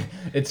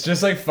 it's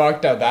just like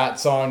fucked up. That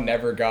song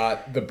never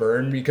got the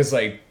burn because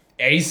like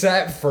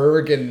ASAP,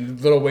 Ferg, and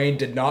Lil Wayne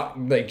did not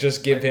like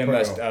just give him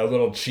a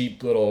little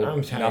cheap little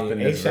I'm telling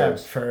nothing. you, ASAP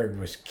Ferg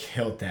was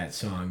killed that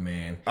song,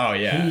 man. Oh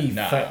yeah,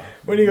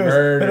 when he goes,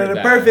 Murdered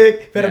 "But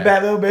perfect, but a yeah.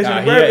 bad little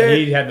bitch."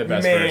 He had the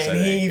best verse.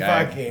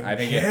 I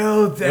think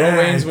killed that. Lil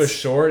Wayne's was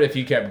short if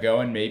he kept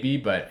going, maybe,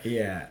 but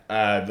yeah,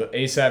 the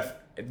ASAP.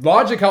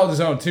 Logic held his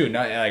own too.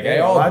 Not like they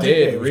all Logic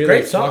did really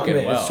great song, fucking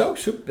man. well.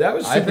 That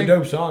was super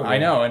dope song. Man. I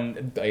know,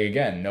 and like,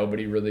 again,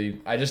 nobody really.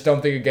 I just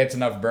don't think it gets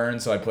enough burn,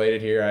 so I played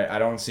it here. I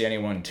don't see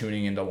anyone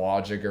tuning into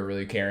Logic or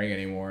really caring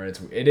anymore.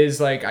 It is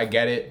like I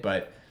get it,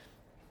 but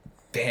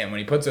damn, when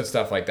he puts out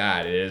stuff like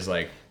that, it is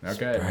like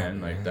okay,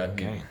 man, like that.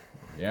 Okay.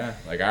 Yeah,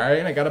 like all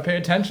right, I gotta pay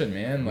attention,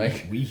 man.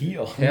 Like we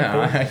heal.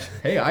 Yeah,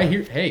 I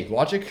hear. Hey,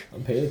 Logic.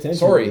 I'm paying attention.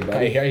 Sorry,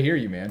 I hear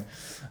you, man.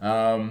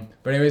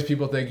 But anyways,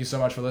 people, thank you so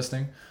much for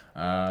listening.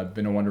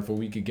 Been a wonderful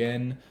week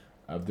again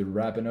of the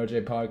Rappin'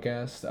 OJ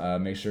podcast.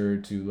 Make sure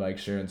to like,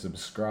 share, and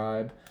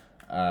subscribe.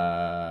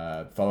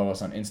 Follow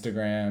us on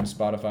Instagram,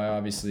 Spotify,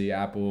 obviously,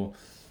 Apple,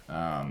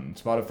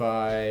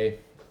 Spotify,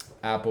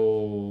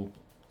 Apple,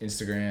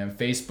 Instagram,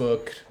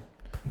 Facebook.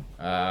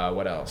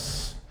 What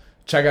else?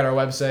 Check out our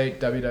website,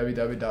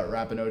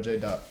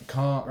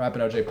 www.rappinoj.com,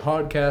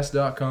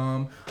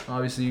 rappinojpodcast.com.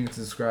 Obviously, you can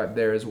subscribe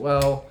there as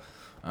well.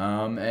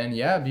 And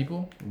yeah,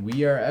 people,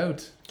 we are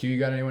out. Q, you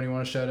got anyone you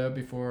want to shout out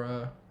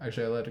before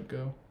actually I let it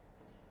go?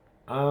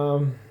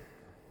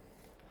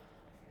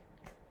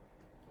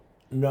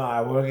 No,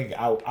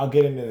 I'll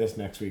get into this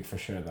next week for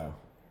sure though.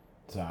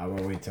 So I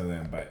won't wait till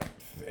then. But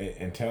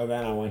until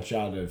then, I want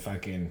y'all to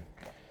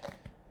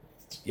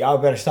y'all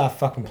better stop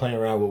fucking playing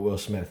around with Will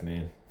Smith,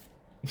 man.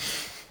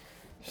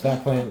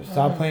 Stop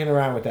playing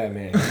around with that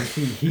man.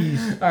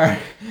 He's all right.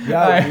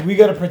 Yeah, we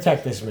gotta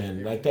protect this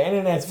man. Like the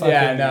internet's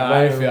fucking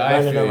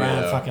running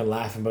around, fucking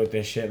laughing about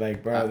this shit.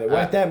 Like, bro,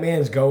 what that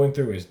man's going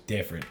through is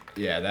different.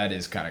 Yeah, that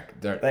is kind of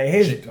like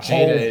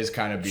Jada is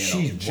kind of being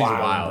she's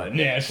wild.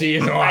 Yeah, she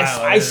is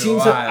wild. I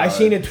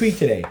seen a tweet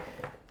today,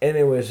 and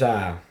it was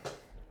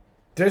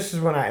this is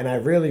when I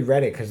really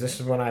read it because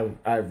this is when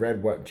I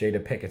read what Jada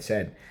Pinkett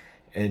said.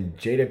 And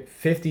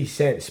 50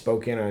 Cent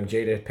spoke in on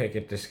Jada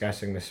Pinkett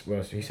discussing this.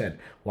 Well, he said,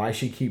 why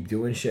she keep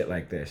doing shit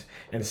like this?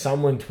 And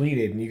someone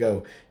tweeted, and you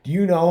go, do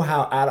you know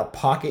how out of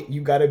pocket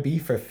you gotta be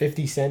for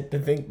 50 Cent to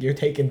think you're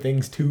taking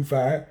things too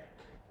far?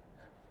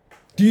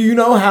 Do you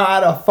know how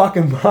out of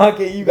fucking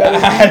pocket you gotta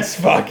be? That's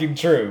fucking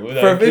true.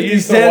 For 50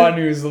 he's Cent, the one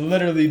who's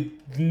literally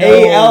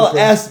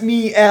ALS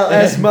me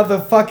LS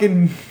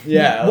motherfucking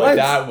yeah, what? Like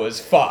that was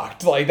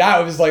fucked. Like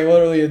that was like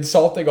literally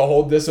insulting a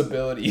whole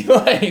disability.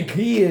 Like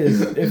he is.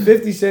 If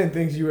 50 Cent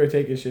thinks you are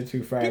taking shit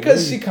too far,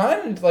 because she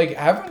kind of like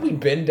haven't we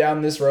been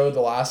down this road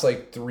the last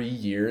like 3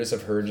 years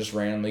of her just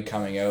randomly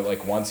coming out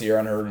like once a year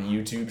on her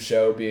YouTube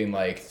show being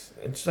like.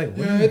 It's like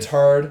yeah, it's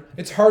hard.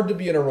 It's hard to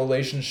be in a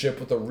relationship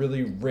with a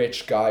really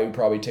rich guy who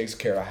probably takes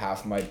care of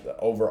half my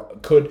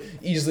could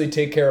easily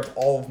take care of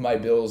all of my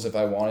bills if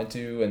I wanted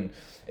to, and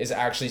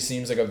actually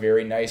seems like a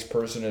very nice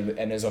person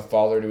and is a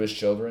father to his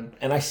children.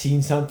 And I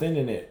seen something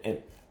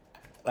and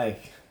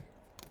like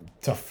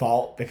to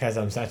fault because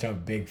I'm such a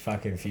big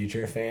fucking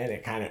Future fan.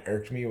 It kind of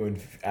irked me when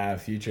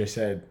Future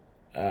said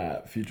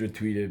Future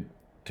tweeted,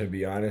 to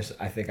be honest,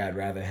 I think I'd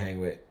rather hang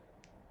with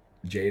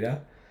Jada.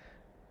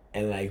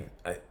 And, like,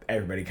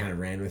 everybody kind of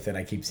ran with it.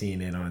 I keep seeing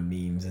it on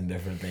memes and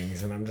different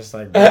things. And I'm just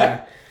like,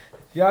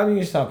 Y'all need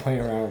to stop playing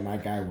around with my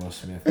guy Will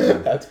Smith.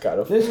 That's kind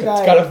of This it's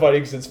guy- kind of funny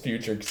because it's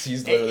Future because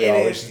he's literally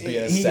always just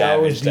being a He's savage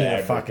always to being a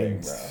everything,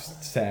 fucking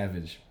bro.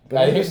 savage. But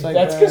I I'm think just like,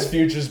 that's bruh, because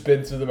Future's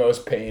been through the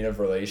most pain of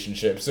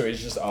relationships, so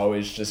he's just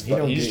always just he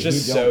don't he's get-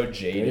 just he so don't-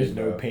 jaded. There's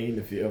no bro. pain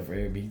to feel for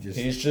him.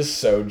 He's just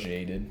so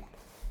jaded,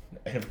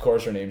 and of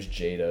course her name's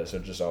Jada, so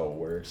it just all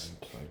works.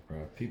 like, bro,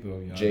 people.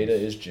 Jada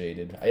is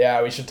jaded.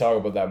 Yeah, we should talk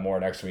about that more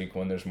next week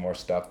when there's more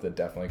stuff that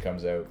definitely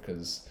comes out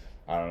because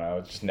I don't know,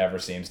 it just never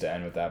seems to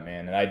end with that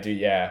man. And I do,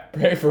 yeah,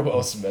 pray for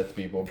Will Smith,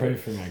 people. Pray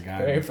for my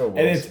guy. Pray for Will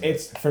and Smith.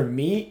 it's for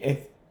me.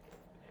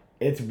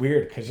 It's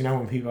weird because you know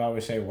when people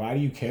always say, "Why do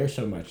you care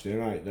so much?" They're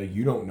not like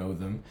you don't know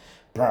them,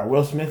 bro.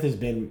 Will Smith is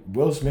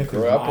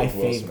Grew up my with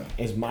Will favorite Smith.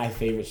 is my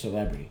favorite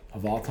celebrity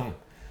of all time.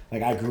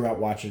 Like I grew up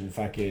watching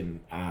fucking.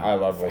 I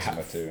love Will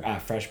Smith too.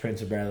 Fresh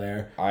Prince of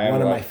Bel-Air. I Am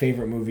One of Le- my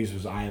favorite movies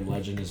was I Am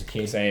Legend as a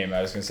kid. Same.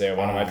 I was gonna say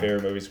one of my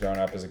favorite movies growing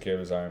up as a kid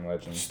was I Am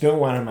Legend. Still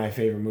one of my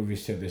favorite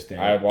movies to this day.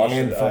 I watched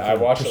And it- I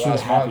fucking watched it Pursuit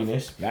last of month.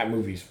 Happiness. That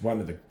movie's one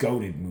of the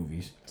goated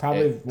movies.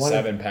 Probably one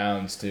 7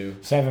 pounds too.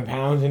 of 7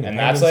 pounds. And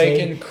that's like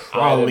Independence Day.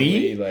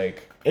 incredibly Ali.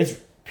 like It's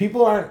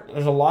people aren't.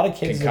 There's a lot of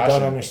kids that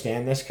Concussion. don't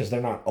understand this because they're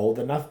not old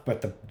enough.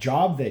 But the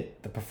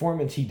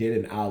performance he did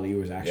in Ali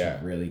was actually Yeah.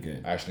 really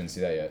good. I actually didn't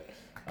see that yet.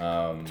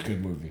 It's a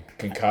good movie.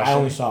 Concussion. I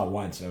only saw it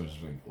once. It was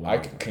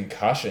like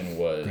Concussion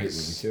was great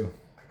movie too.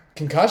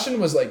 Concussion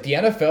was like the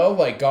NFL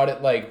like got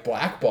it like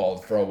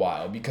blackballed for a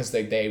while because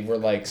they were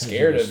like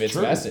scared was of its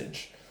true.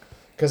 message.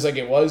 Cause like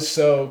it was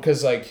so,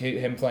 cause like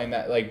him playing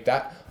that like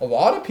that. A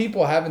lot of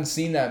people haven't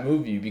seen that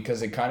movie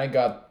because it kind of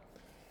got,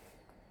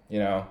 you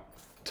know,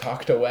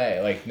 tucked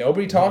away. Like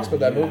nobody talks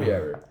about that movie Yeah.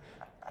 ever.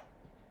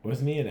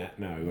 Wasn't he in that?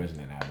 No, he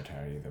wasn't in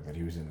Avatar either. But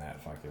he was in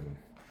that fucking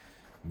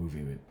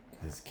movie with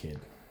his kid.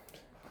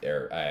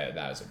 That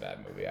was a bad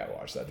movie. I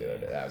watched that the other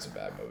day. That was a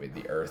bad movie.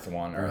 The Earth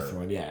one or Earth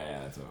one. Yeah,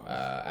 that's what it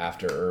was.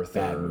 After Earth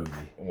Bad or movie.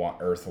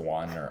 Earth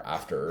One or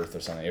After Earth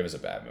or something. It was a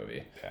bad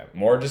movie. Bad.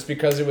 More just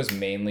because it was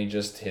mainly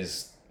just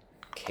his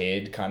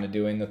kid kind of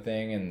doing the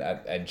thing, and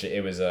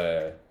it was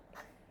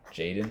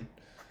Jaden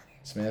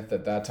Smith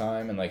at that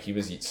time, and like he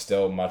was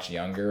still much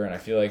younger, and I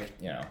feel like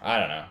I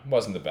don't know, it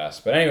wasn't the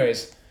best. But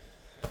anyways,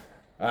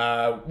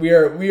 we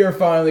are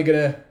finally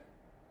gonna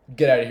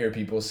get out of here,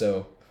 people.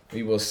 So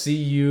we will see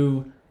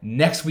you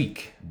next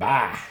week.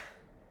 Bye.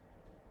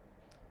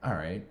 All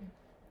right.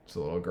 It's a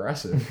little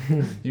aggressive.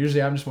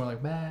 Usually I'm just more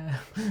like, bye.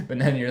 But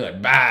then you're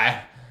like,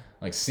 bye.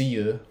 Like, see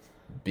ya,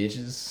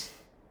 bitches.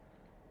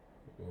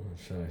 What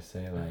should I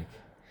say? Like,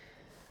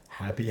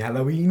 Happy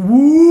Halloween.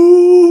 Woo!